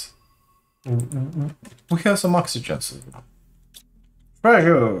good news. We have some oxygen as well.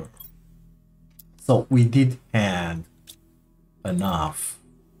 Treasure! So we did have enough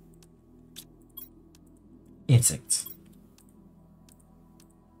insects.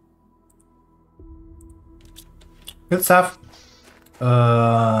 Good stuff.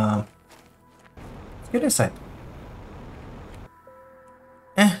 Let's get inside.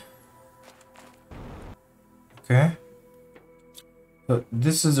 Okay. So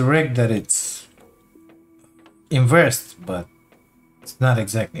this is a rig that it's inversed, but it's not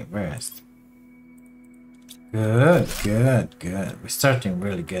exactly inversed. Good, good, good. We're starting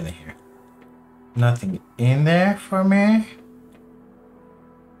really good here. Nothing in there for me.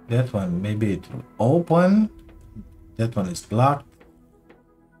 That one, maybe it will open. That one is blocked.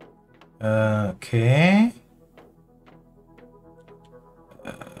 Okay.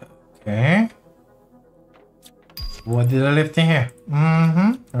 Okay. What did I left in here?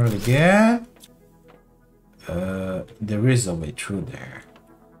 Really good. There is a way through there.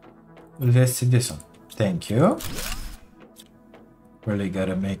 Let's see this one. Thank you. Really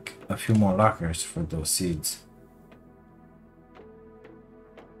gotta make a few more lockers for those seeds.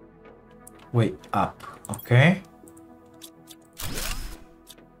 Way up. Okay.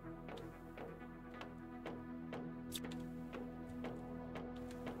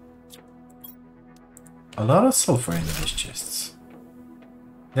 A lot of sulfur in these chests.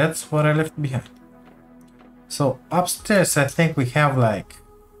 That's what I left behind. So upstairs I think we have like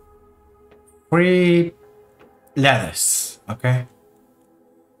 3 ladders. Okay.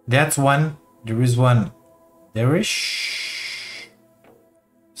 That's one. There is one. There is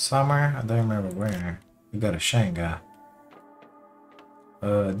somewhere. I don't remember where. We got a Shanga.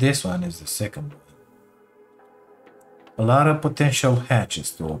 This one is the second one. A lot of potential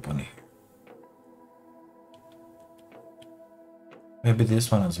hatches to open here. Maybe this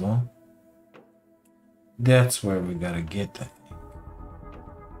one as well. That's where we gotta get, I think.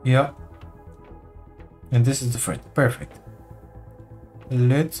 Yep. And this is the first. Perfect.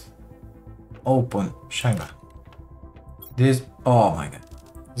 Let's open Shanga. This. Oh my god.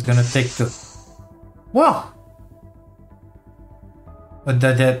 It's gonna take the. Wow! But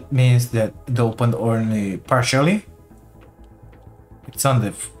that means that it opened only partially. It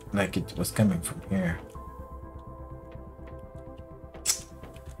sounded like it was coming from here.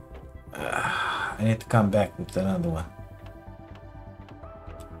 I need to come back with another one.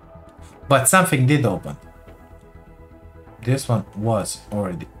 But something did open. This one was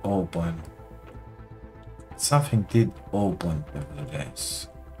already open. Something did open, nevertheless.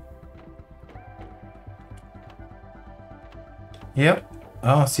 Yep,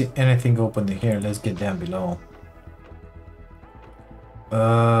 I don't see anything open in here. Let's get down below.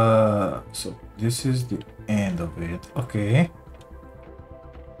 So this is the end of it. Okay.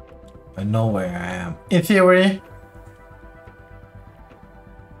 I know where I am. In theory.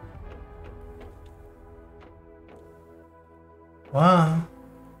 Wow.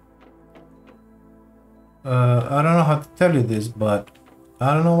 I don't know how to tell you this, but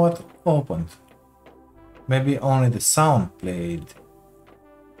I don't know what opened. Maybe only the sound played,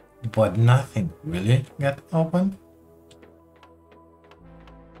 but nothing really got opened.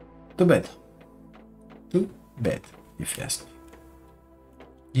 Too bad. Too bad, if you ask me.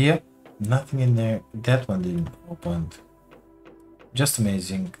 Yep, nothing in there. That one didn't open. Just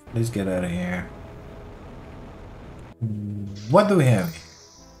amazing. Let's get out of here. What do we have?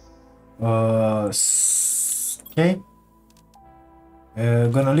 Okay.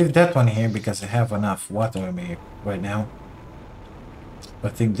 Gonna leave that one here because I have enough water in me right now. I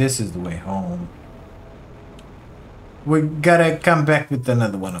think this is the way home. We gotta come back with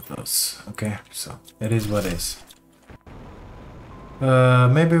another one of those. Okay, so it is what it is.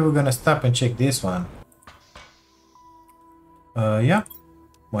 Maybe we're gonna stop and check this one. Yeah,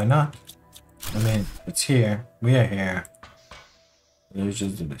 why not? I mean, it's here. We are here. Let's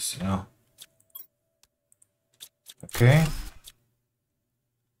just do this, you know. Okay.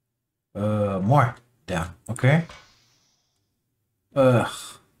 More down. Okay.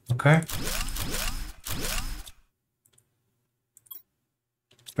 Okay.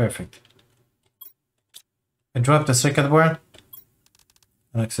 Perfect. I dropped the circuit board.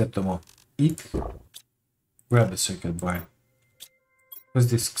 Unacceptable. Eat. Grab the circuit board. Who's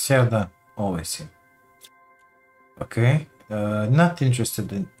this Xerda? Always here. Okay. Not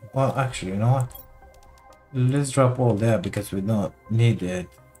interested in. Well, actually, you know what? Let's drop all that because we don't need it.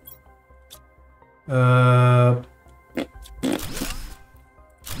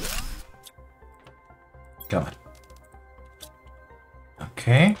 Come on.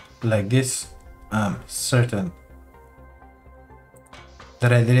 Okay, like this, I'm certain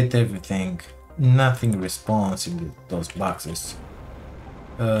that I deleted everything. Nothing responds in those boxes.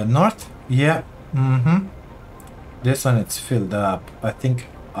 North? Yeah. Mm-hmm. This one it's filled up. I think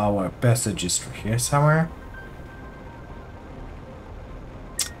our passage is through here somewhere.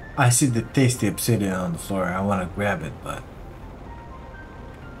 I see the tasty obsidian on the floor. I want to grab it, but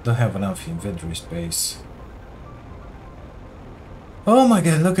don't have enough inventory space. Oh my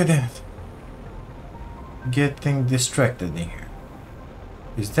god, look at that. Getting distracted in here.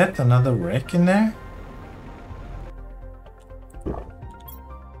 Is that another wreck in there?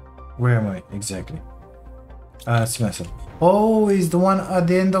 Where am I exactly? See myself. Oh, he's the one at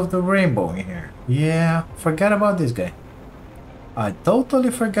the end of the rainbow in here. Yeah, forgot about this guy. I totally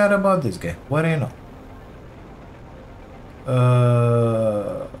forgot about this guy. What do you know?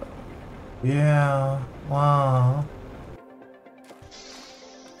 Yeah, wow.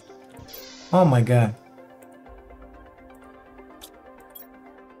 Oh my god.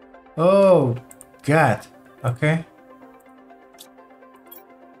 Oh god. Okay.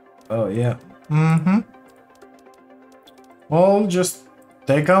 Oh yeah. Mm-hmm. Well, just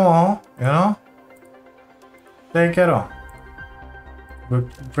take them all, you know? Take it all.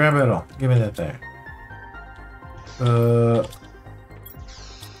 Grab it all. Give me that there.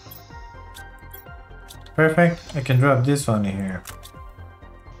 Perfect. I can drop this one in here.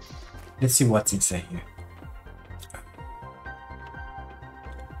 Let's see what's inside here.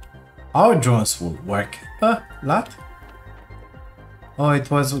 Our drones will work a lot. Oh, it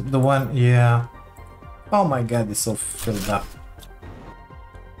was the one, yeah. Oh my god, it's so filled up.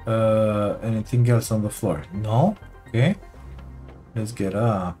 Anything else on the floor? No? Okay. Let's get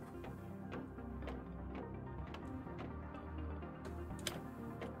up.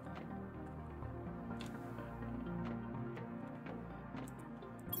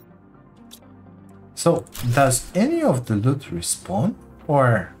 So, does any of the loot respawn?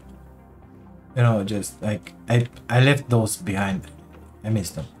 Or, you know, just like, I left those behind. I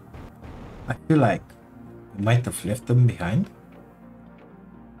missed them. I feel like I might have left them behind.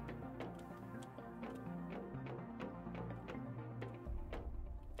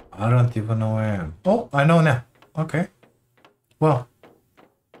 I don't even know where I am. Oh, I know now. Okay. Well,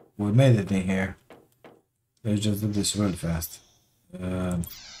 we made it in here. Let's just do this real fast.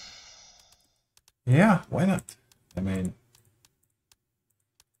 Yeah, why not? I mean,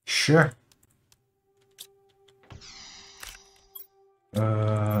 sure.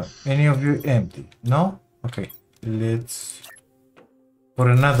 Any of you empty? No? Okay, let's put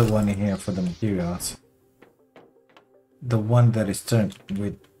another one in here for the materials. The one that is turned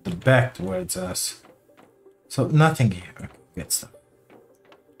with the back towards us. So nothing here. Okay, good stuff.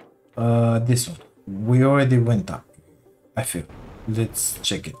 This one. We already went up, I feel. Let's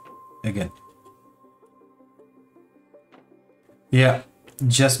check it again. Yeah,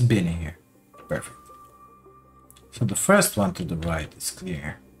 just been in here. Perfect. So the first one to the right is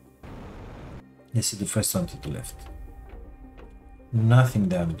clear. This is the first one to the left. Nothing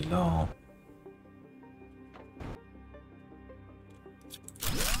down below.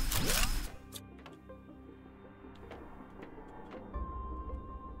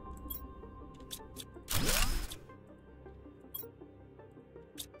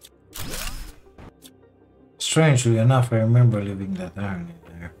 Strangely enough, I remember leaving that iron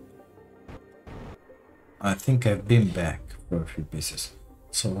in there. I think I've been back for a few pieces.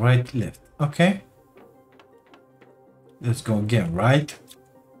 So right, left. Okay. Let's go again, right?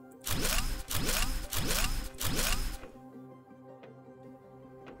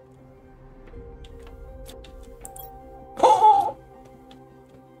 Oh!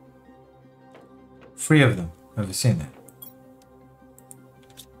 3 of them. Have you seen that?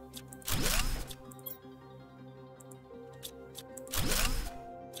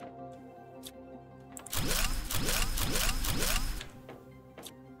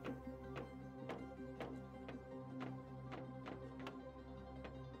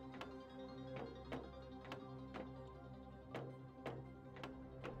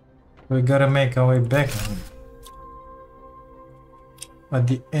 We gotta make our way back at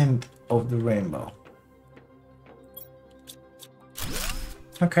the end of the rainbow.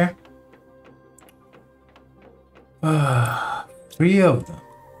 Okay. 3 of them.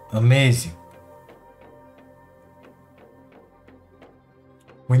 Amazing.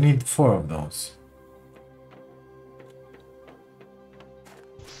 We need 4 of those.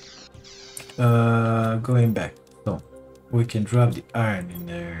 Going back. So we can drop the iron in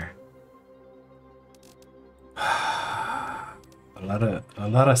there. A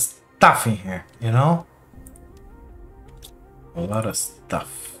lot of stuff in here, you know? a lot of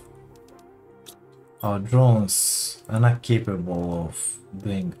stuff. Our drones are not capable of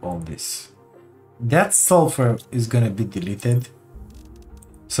doing all this. That sulfur is gonna be deleted.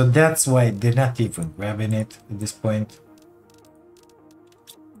 So that's why they're not even grabbing it at this point.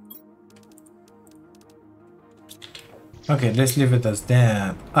 Okay, let's leave it as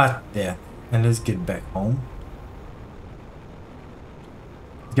that, at that, and let's get back home.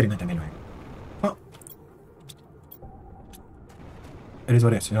 It's getting nighttime anyway. Oh. It is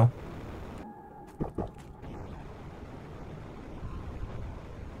what it is, you know?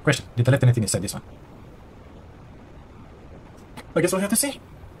 Question, did I left anything inside this one? I guess we'll have to see.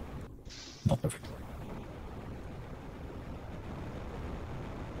 Not perfect.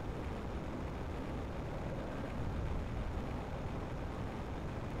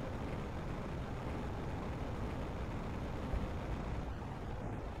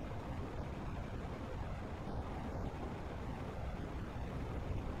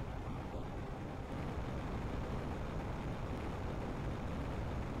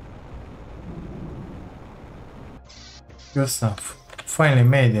 Good stuff. Finally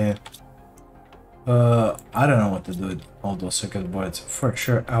made it. I don't know what to do with all those circuit boards. For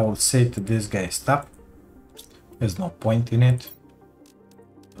sure, I will say to this guy, stop. There's no point in it.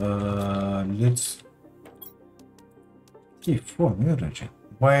 Let's... T4 mutagen.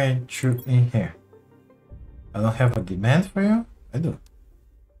 Why aren't you in here? I don't have a demand for you? I do.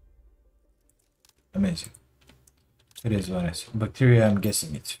 Amazing. It is what it is. Bacteria, I'm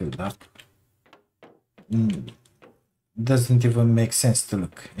guessing it's filled up. Doesn't even make sense to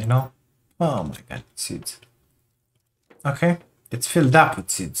look, you know? Oh my god, seeds. Okay, it's filled up with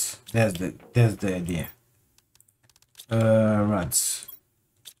seeds. That's the idea. Rods.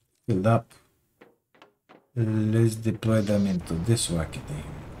 Filled up. Let's deploy them into this rocket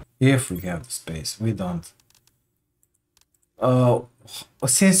here. If we have the space. We don't.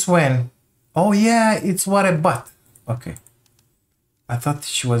 Since when? Oh yeah, it's what I bought. Okay. I thought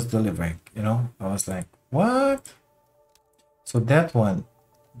she was delivering, you know? I was like, what? So that one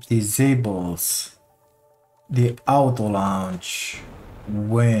disables the auto launch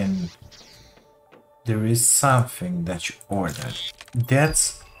when there is something that you ordered.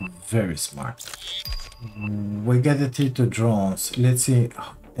 That's very smart. We got the T2 drones. Let's see.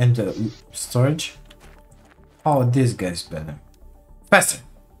 And the storage. Oh, this guy's better. Faster.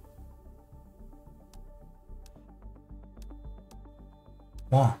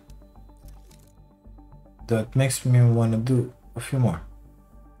 Wow. That makes me want to do a few more.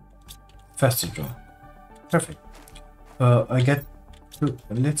 Faster drone. Perfect. I get to,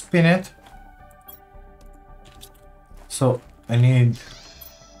 let's spin it. So I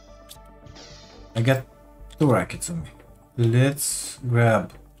got 2 rockets on me. Let's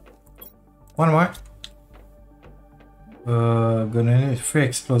grab one more. Gonna need 3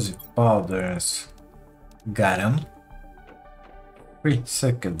 explosive powders. Got him. 3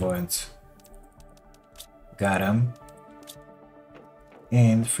 circuit boards. Got him.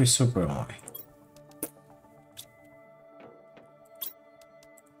 And 3 super oil.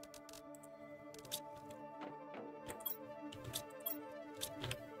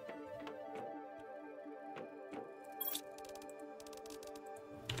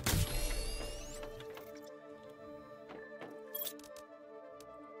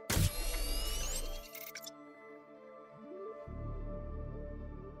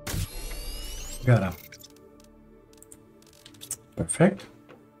 Got him. Perfect.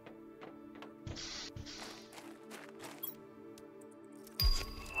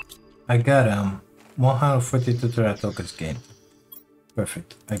 I got 142 Terra tokens gained.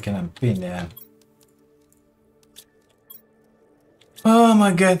 Perfect. I can unpin that. Oh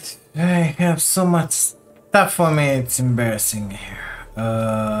my god, I have so much stuff for me, it's embarrassing here.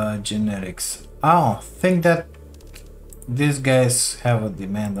 Genetics. I don't think that these guys have a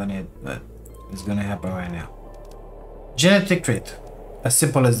demand on it, but it's gonna happen right now. Genetic trait. As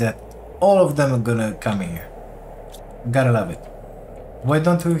simple as that. All of them are gonna come in here. Gotta love it. Why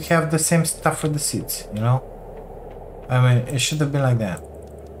don't we have the same stuff for the seeds, you know? I mean, it should have been like that.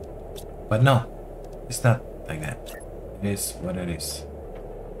 But no, it's not like that. It is what it is.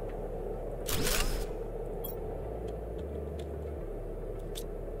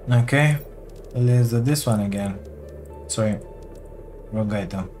 Okay, let's do this one again. Sorry, wrong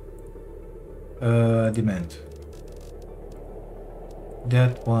item. Demand.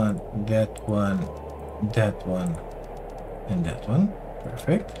 That one, that one, that one, and that one.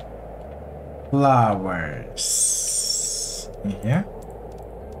 Perfect. Flowers in here.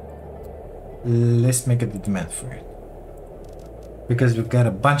 Let's make a demand for it. Because we've got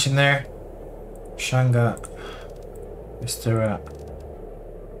a bunch in there. Shanga. Mr.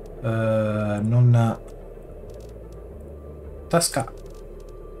 Nuna Tasca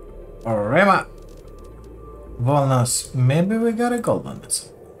or Rema Volnas. Maybe we got a gold on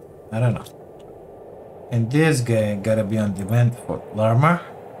this. I don't know. And this guy gotta be on demand for armor.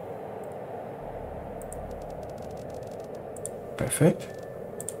 Perfect.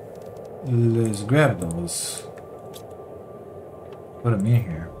 Let's grab those. Put them in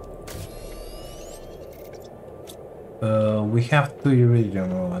here. We have 2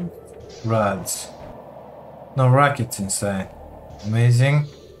 iridium rods. No rockets inside. Amazing.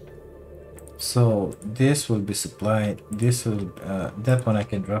 So this will be supplied. This will that one I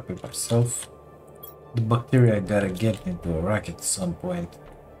can drop it myself. The bacteria gotta get into a rocket at some point.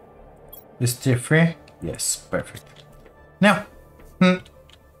 Is still free? Yes, perfect. Now,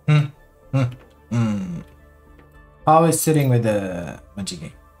 how is sitting with the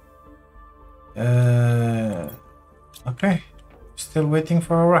Majigi? Okay, still waiting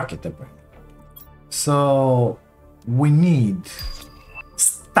for a rocket to bring. So we need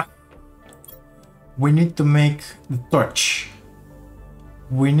stuff. We need to make the torch.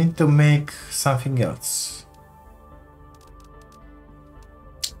 We need to make something else.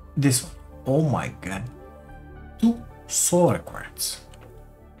 This one. Oh my god. 2 solar quartz.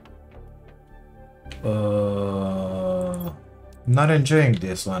 Not enjoying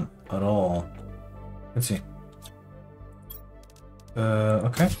this one at all. Let's see.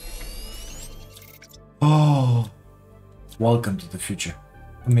 Okay. Oh, welcome to the future.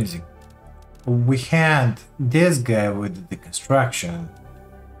 Amazing. We had this guy with the construction.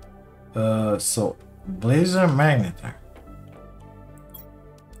 So blazer magnetar.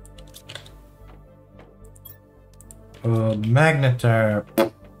 Magnetar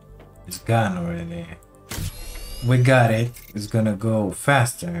is gone already. We got it. It's gonna go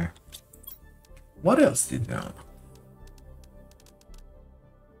faster. What else did we have?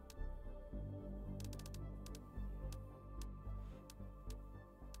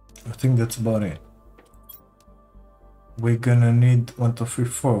 I think that's about it. We're gonna need 1, 2, 3,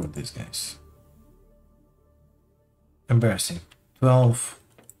 4 of these guys. Embarrassing. 12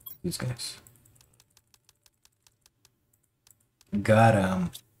 these guys. Got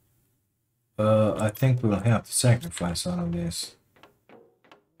him. I think we'll have to sacrifice one of these.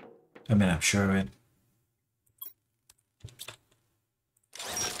 I mean, I'm sure of it.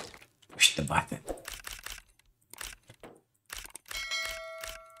 Push the button.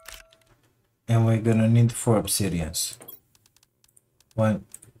 And we're gonna need 4 obsidians. 1,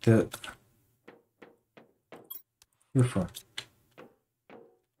 2, 3, 4.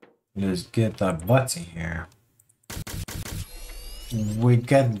 Let's get our butts in here. We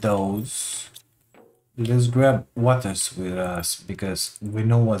get those. Let's grab waters with us because we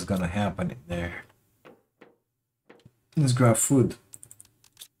know what's gonna happen in there. Let's grab food.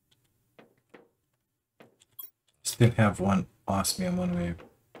 Still have 1 osmium on me.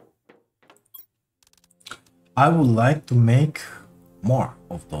 I would like to make more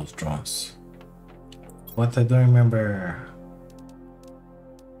of those drones, but I don't remember.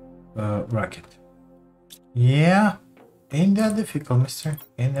 Rocket. Yeah, ain't that difficult, mister.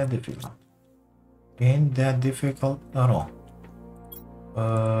 Ain't that difficult. Ain't that difficult at all.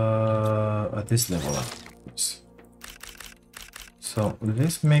 At this level up. So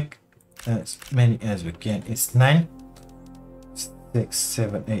let's make as many as we can. It's 9, 6,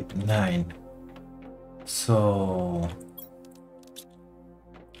 7, 8, 9. So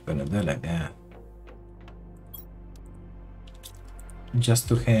gonna do like that just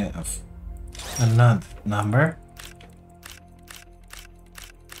to have another number.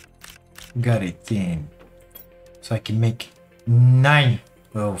 Got it in, so I can make 9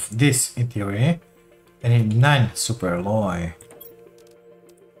 of this in theory, and in 9 super alloy.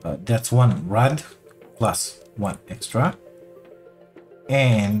 That's 1 rod plus 1 extra,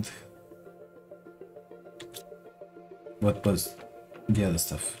 and what was the other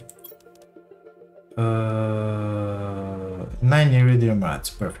stuff? 9 iridium rods,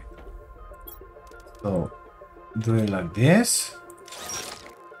 perfect. So do it like this.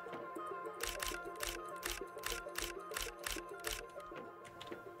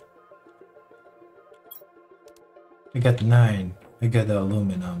 I got 9. I got the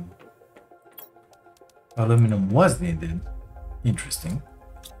aluminum. Aluminum was needed. Interesting.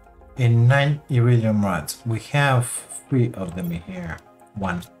 And 9 iridium rods. We have 3 of them in here.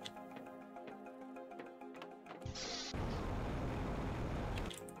 1.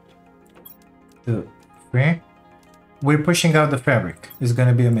 Two, 3. We're pushing out the fabric. It's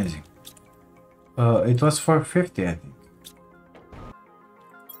gonna be amazing. It was 450, I think.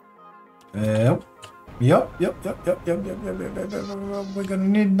 Yep. Yep. We're gonna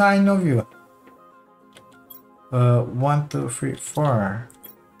need 9 of you. 1, 2, 3, 4,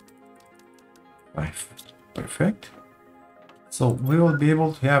 5. Perfect. So we will be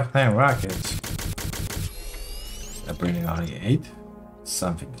able to have 9 rockets. I'm bringing only 8.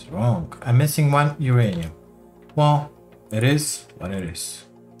 Something is wrong. I'm missing 1 uranium. Well, it is what it is.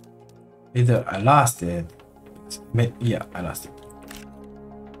 Either I lost it. Yeah, I lost it.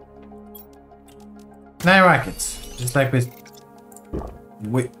 9 rockets. Just like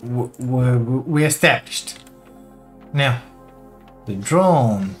we established. Now, the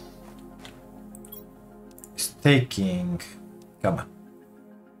drone is taking... Come on.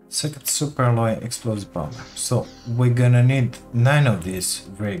 Second superalloy explosive bomber. So we're gonna need 9 of these.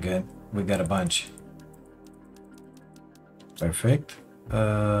 Very good. We got a bunch. Perfect.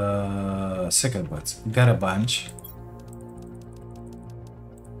 Second ones. Got a bunch.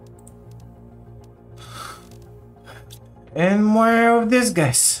 And more of these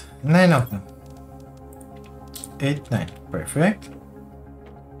guys. 9 of them. 8, 9. Perfect.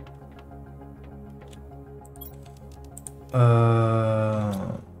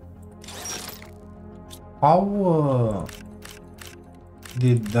 How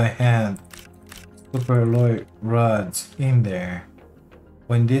did I have superalloy rods in there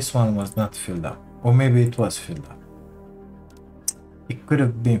when this one was not filled up? Or maybe it was filled up. It could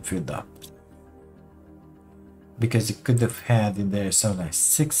have been filled up. Because it could have had in there something like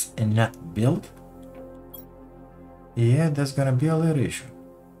 6 and not built. Yeah, that's gonna be a little issue.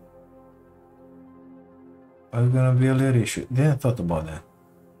 Didn't thought about that.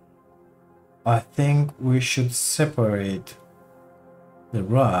 I think we should separate the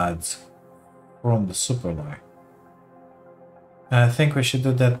rods from the superalloy. I think we should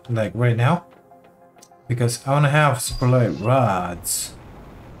do that like right now. Because I wanna have superalloy rods.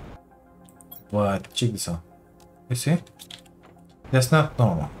 But check this out. You see? That's not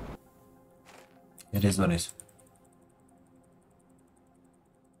normal. It is what it is.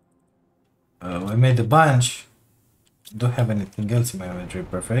 We made a bunch. Don't have anything else in my inventory.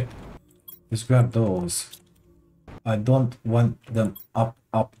 Perfect. Just grab those. I don't want them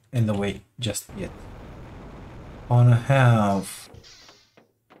up in the way just yet. I wanna have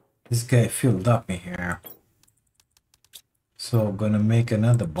this guy filled up in here. So I'm gonna make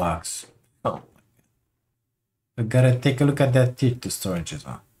another box. Oh, I gotta take a look at that tier 2 storage as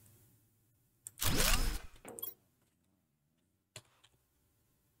well.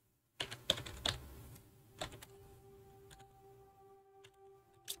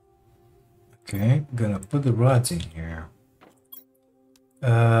 Okay, gonna put the rods in here.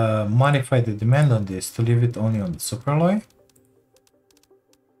 Modify the demand on this to leave it only on the superalloy.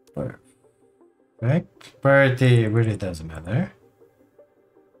 Perfect. Parity really doesn't matter.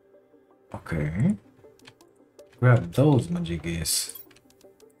 Okay. Grab those majiggies.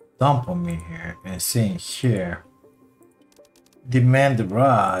 Dump on me here and saying here. Demand the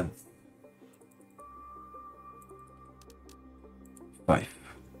rod. 5.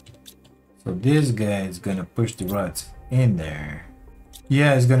 So this guy is gonna push the rods in there.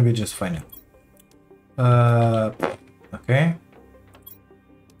 Yeah, it's gonna be just fine now. Okay.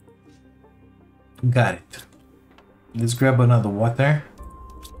 Got it. Let's grab another water.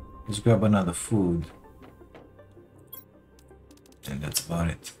 Let's grab another food. And that's about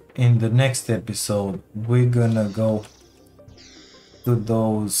it. In the next episode, we're gonna go to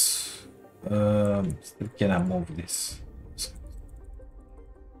those... still cannot move this.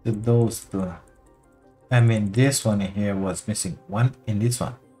 To those two. I mean, this one in here was missing 1 and this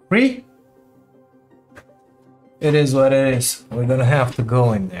one 3. It is what it is. We're gonna have to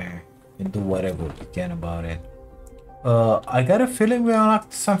go in there and do whatever we can about it. I got a feeling we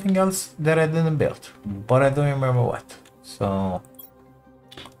unlocked something else that I didn't build, but I don't remember what. So,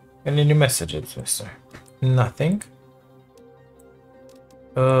 any new messages, mister? Nothing.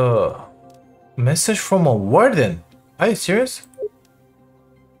 Message from a warden. Are you serious?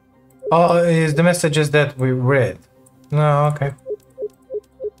 Oh, it's the messages that we read. No, okay.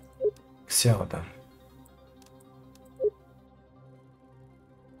 So then.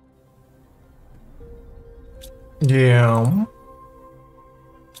 Yeah.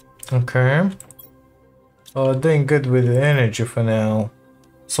 Okay. Doing good with the energy for now.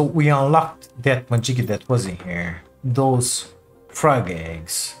 So we unlocked that majiggy that was in here. Those frog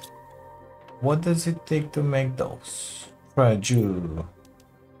eggs. What does it take to make those? Fragile.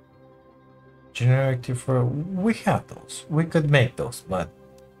 Generative for... We have those. We could make those, but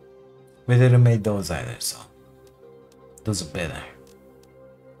we didn't make those either, so those are better.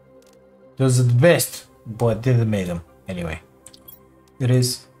 Those are the best, but didn't make them anyway. It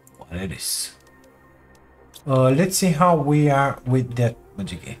is what it is. Let's see how we are with that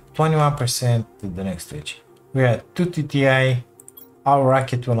magic. 21% to the next stage. We're at 2 TTI. Our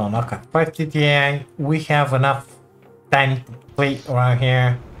rocket will unlock at 5 TTI. We have enough time to play around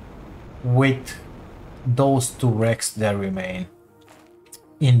here with those two wrecks that remain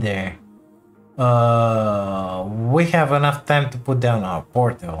in there. We have enough time to put down our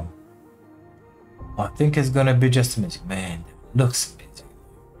portal. I think it's gonna be just amazing. Man, looks amazing.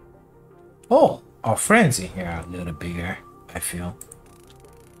 Oh, our friends in here are a little bigger, I feel.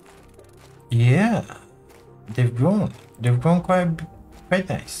 Yeah, they've grown. They've grown quite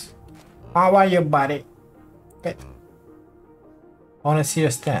nice. How are you, buddy? Good. I wanna see your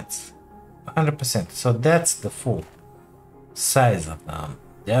stats. 100%. So that's the full size of them.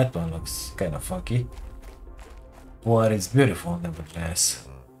 That one looks kind of funky, but it's beautiful nevertheless.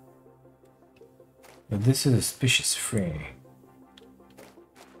 But this is a species free.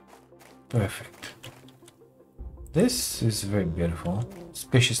 Perfect. This is very beautiful.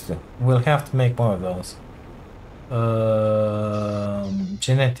 Species 2. We'll have to make more of those.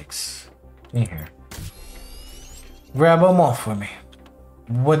 Genetics in here. Grab them all for me.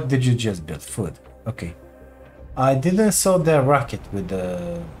 What did you just build? Food. Okay. I didn't saw that rocket with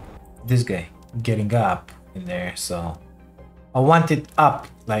this guy getting up in there, so I want it up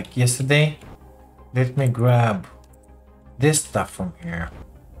like yesterday. Let me grab this stuff from here.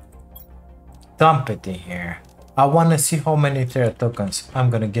 Dump it in here. I want to see how many Terra tokens I'm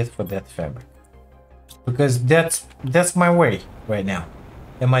gonna get for that fabric, because that's my way right now.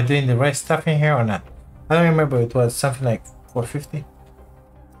 Am I doing the right stuff in here or not? I don't remember. It was something like 450,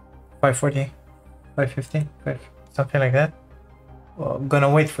 540, 550, something like that. Well, I'm gonna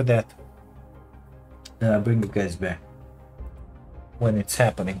wait for that. Then I'll bring you guys back when it's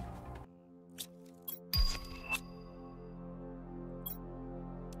happening.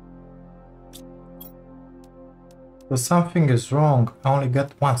 So something is wrong. I only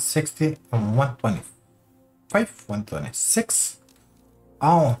got 160 and 125, 126. I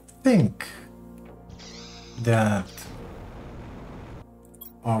don't think that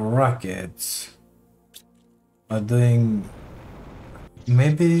our rockets are doing.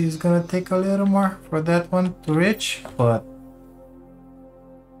 Maybe it's gonna take a little more for that one to reach, but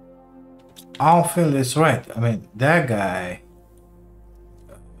I don't feel it's right. I mean, that guy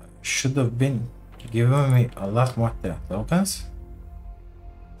should have been giving me a lot more tokens.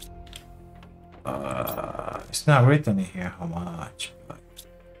 It's not written in here how much, but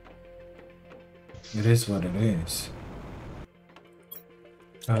it is what it is.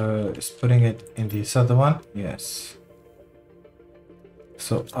 Is putting it in this other one? Yes.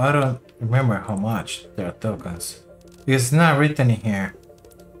 So I don't remember how much there are tokens. It's not written in here,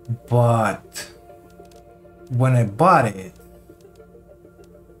 but when I bought it,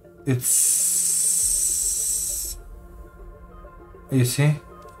 it's, you see?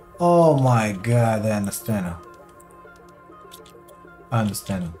 Oh my god, I understand now. I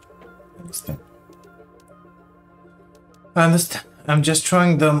understand now. I understand. I understand. I'm just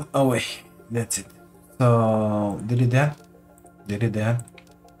throwing them away. That's it. So did it done? Did it done?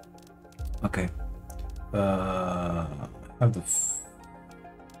 Okay. Have the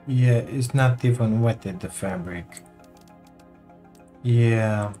yeah, it's not even wetted, the fabric.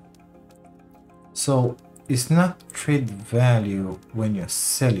 Yeah. So it's not trade value when you're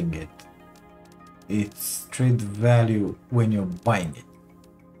selling it. It's trade value when you're buying it.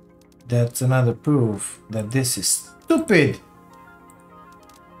 That's another proof that this is stupid.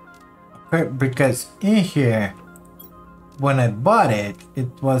 Okay, because in here, when I bought it, it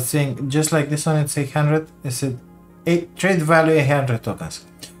was saying, just like this one, it's 800. It said trade value 800 tokens.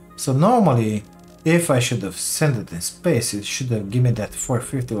 So normally, if I should have sent it in space, it should have given me that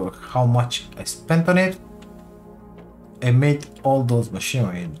 450 or how much I spent on it. I made all those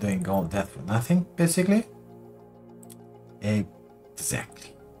machinery doing all that for nothing, basically.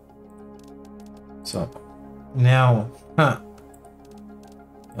 Exactly. So now,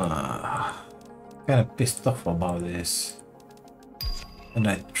 kind of pissed off about this, and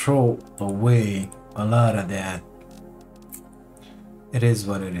I throw away a lot of that. It is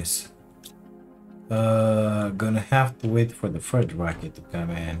what it is. Gonna have to wait for the third rocket to come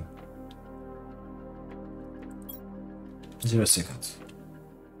in. 0 seconds.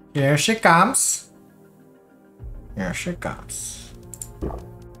 Here she comes. Here she comes.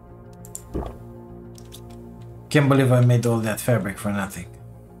 Can't believe I made all that fabric for nothing.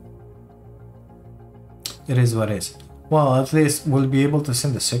 It is what it is. Well, at least we'll be able to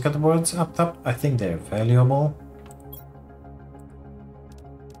send the circuit boards up top. I think they're valuable.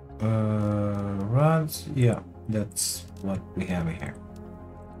 Rods, yeah, that's what we have here.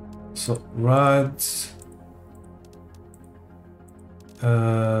 So rods,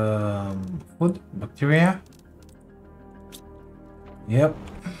 Food, bacteria. Yep,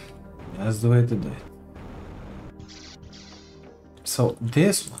 that's the way to do it. So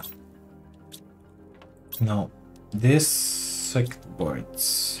this one, no, this circuit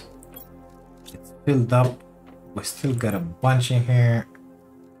boards, it's filled up. We still got a bunch in here.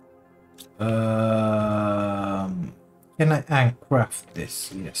 Can I handcraft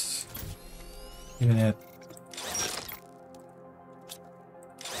this? Yes. Even it.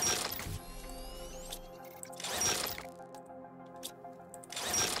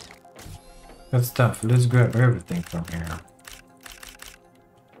 Good stuff. Let's grab everything from here.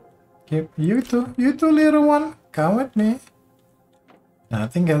 Yep, you two little one, come with me.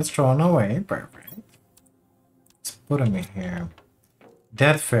 Nothing else thrown away. Perfect. Let's put them in here.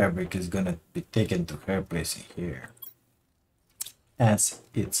 That fabric is gonna be taken to her place in here, as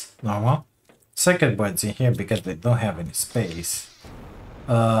it's normal. Circuit boards in here because they don't have any space.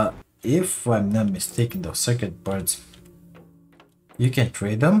 If I'm not mistaken, those circuit boards, you can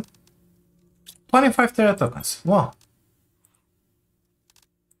trade them. 25 Terra tokens. Wow.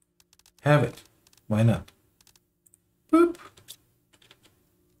 Have it. Why not? Boop.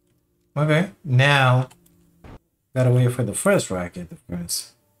 Okay, now gotta wait for the first rocket, of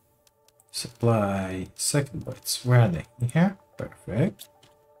course. Supply second boards. Where are they? In here? Perfect.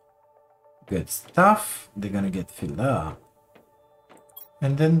 Good stuff. They're gonna get filled up.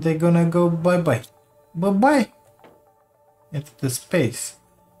 And then they're gonna go bye-bye. Bye-bye. Into the space.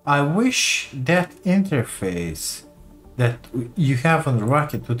 I wish that interface that you have on the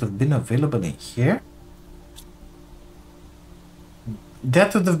rocket would have been available in here.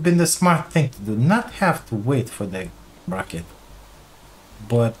 That would have been the smart thing to do. Not have to wait for the rocket.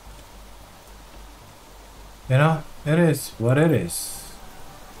 But, you know, it is what it is.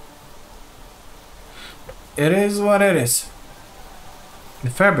 It is what it is.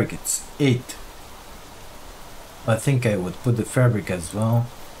 The fabric, it's 8. I think I would put the fabric as well.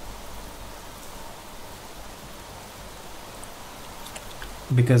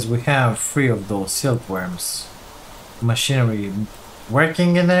 Because we have 3 of those silkworms machinery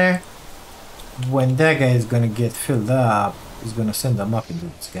working in there. When that guy is gonna get filled up, he's gonna send them up into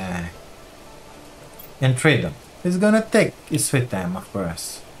the sky and trade them. It's gonna take its sweet time, of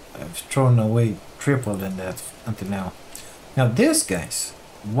course. I've thrown away triple than that until now. Now these guys,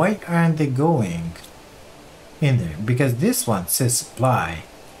 why aren't they going in there? Because this one says supply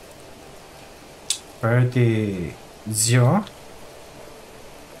priority 0.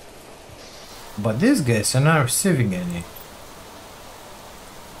 But these guys are not receiving any.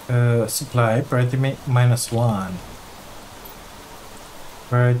 Supply priority -1.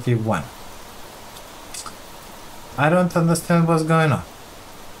 Priority 1. I don't understand what's going on.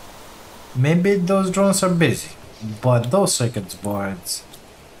 Maybe those drones are busy, but those circuit boards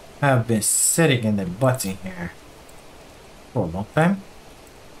have been sitting in their butts in here for a long time.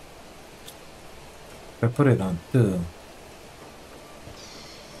 If I put it on 2.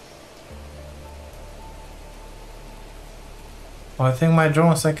 I think my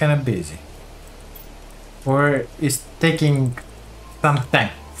drones are kind of busy. Or it's taking some time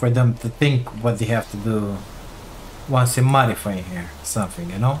for them to think what they have to do once they modify here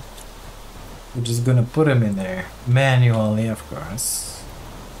something, you know? We're just gonna put them in there manually, of course.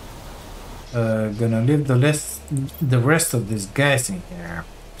 Gonna leave the rest of these guys in here.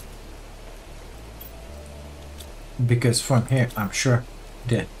 Because from here, I'm sure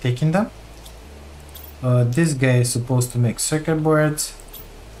they're taking them. This guy is supposed to make circuit boards.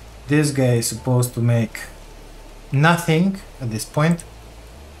 This guy is supposed to make nothing at this point,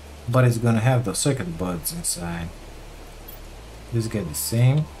 but it's gonna have the circuit boards inside. This guy the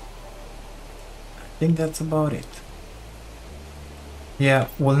same. I think that's about it. Yeah,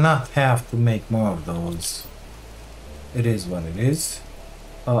 we'll not have to make more of those. It is what it is.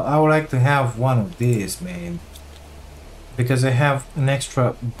 I would like to have one of these made because I have an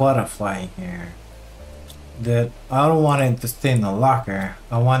extra butterfly in here that I don't want him to stay in a locker.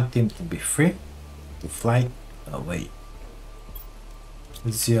 I want him to be free to fly away.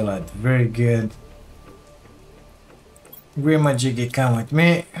 Let's see a lot. Very good. Grandma Jiggy, come with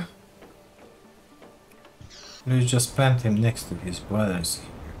me. Let's just plant him next to his brothers.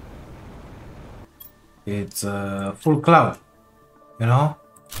 It's a full cloud, you know?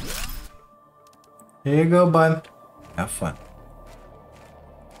 Here you go, bud. Have fun.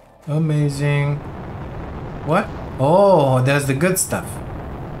 Amazing. What? Oh, that's the good stuff.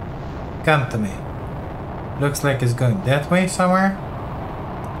 Come to me. Looks like it's going that way somewhere.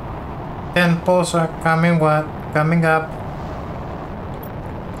 10 poles are coming what? Coming up.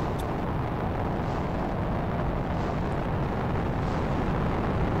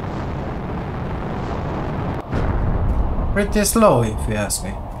 Pretty slow, if you ask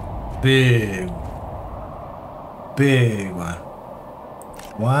me. Big one.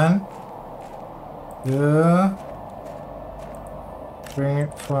 1, 2, 3,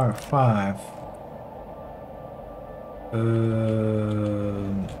 4, 5.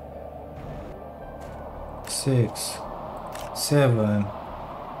 6, 7.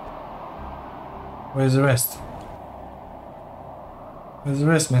 Where's the rest? Where's the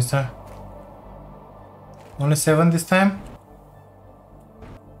rest, mister? Only 7 this time?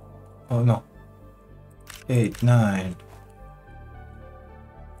 Oh no. 8, 9.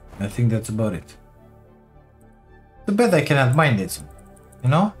 I think that's about it. Too bad I cannot mine it, you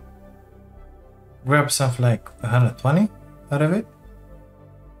know? Grab something like 120 out of it.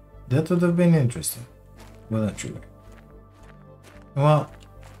 That would have been interesting. Well, not true. Well,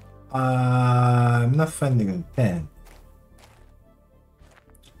 I'm not finding a 10.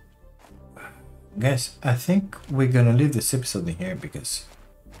 Guys, I think we're gonna leave this episode in here because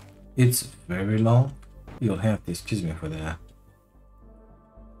it's very long. You'll have to excuse me for that.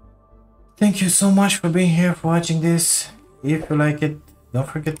 Thank you so much for being here, for watching this. If you like it, don't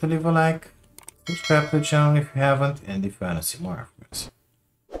forget to leave a like. Subscribe to the channel if you haven't, and if you wanna see more of us.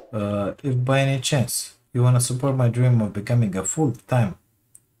 If by any chance you wanna support my dream of becoming a full-time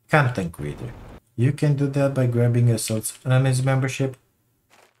content creator, you can do that by grabbing yourself an amazing membership.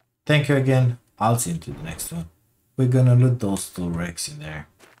 Thank you again. I'll see you to the next one. We're gonna loot those 2 wrecks in there.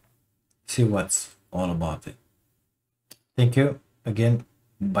 See what's all about it. Thank you again.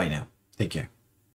 Bye now. Take care.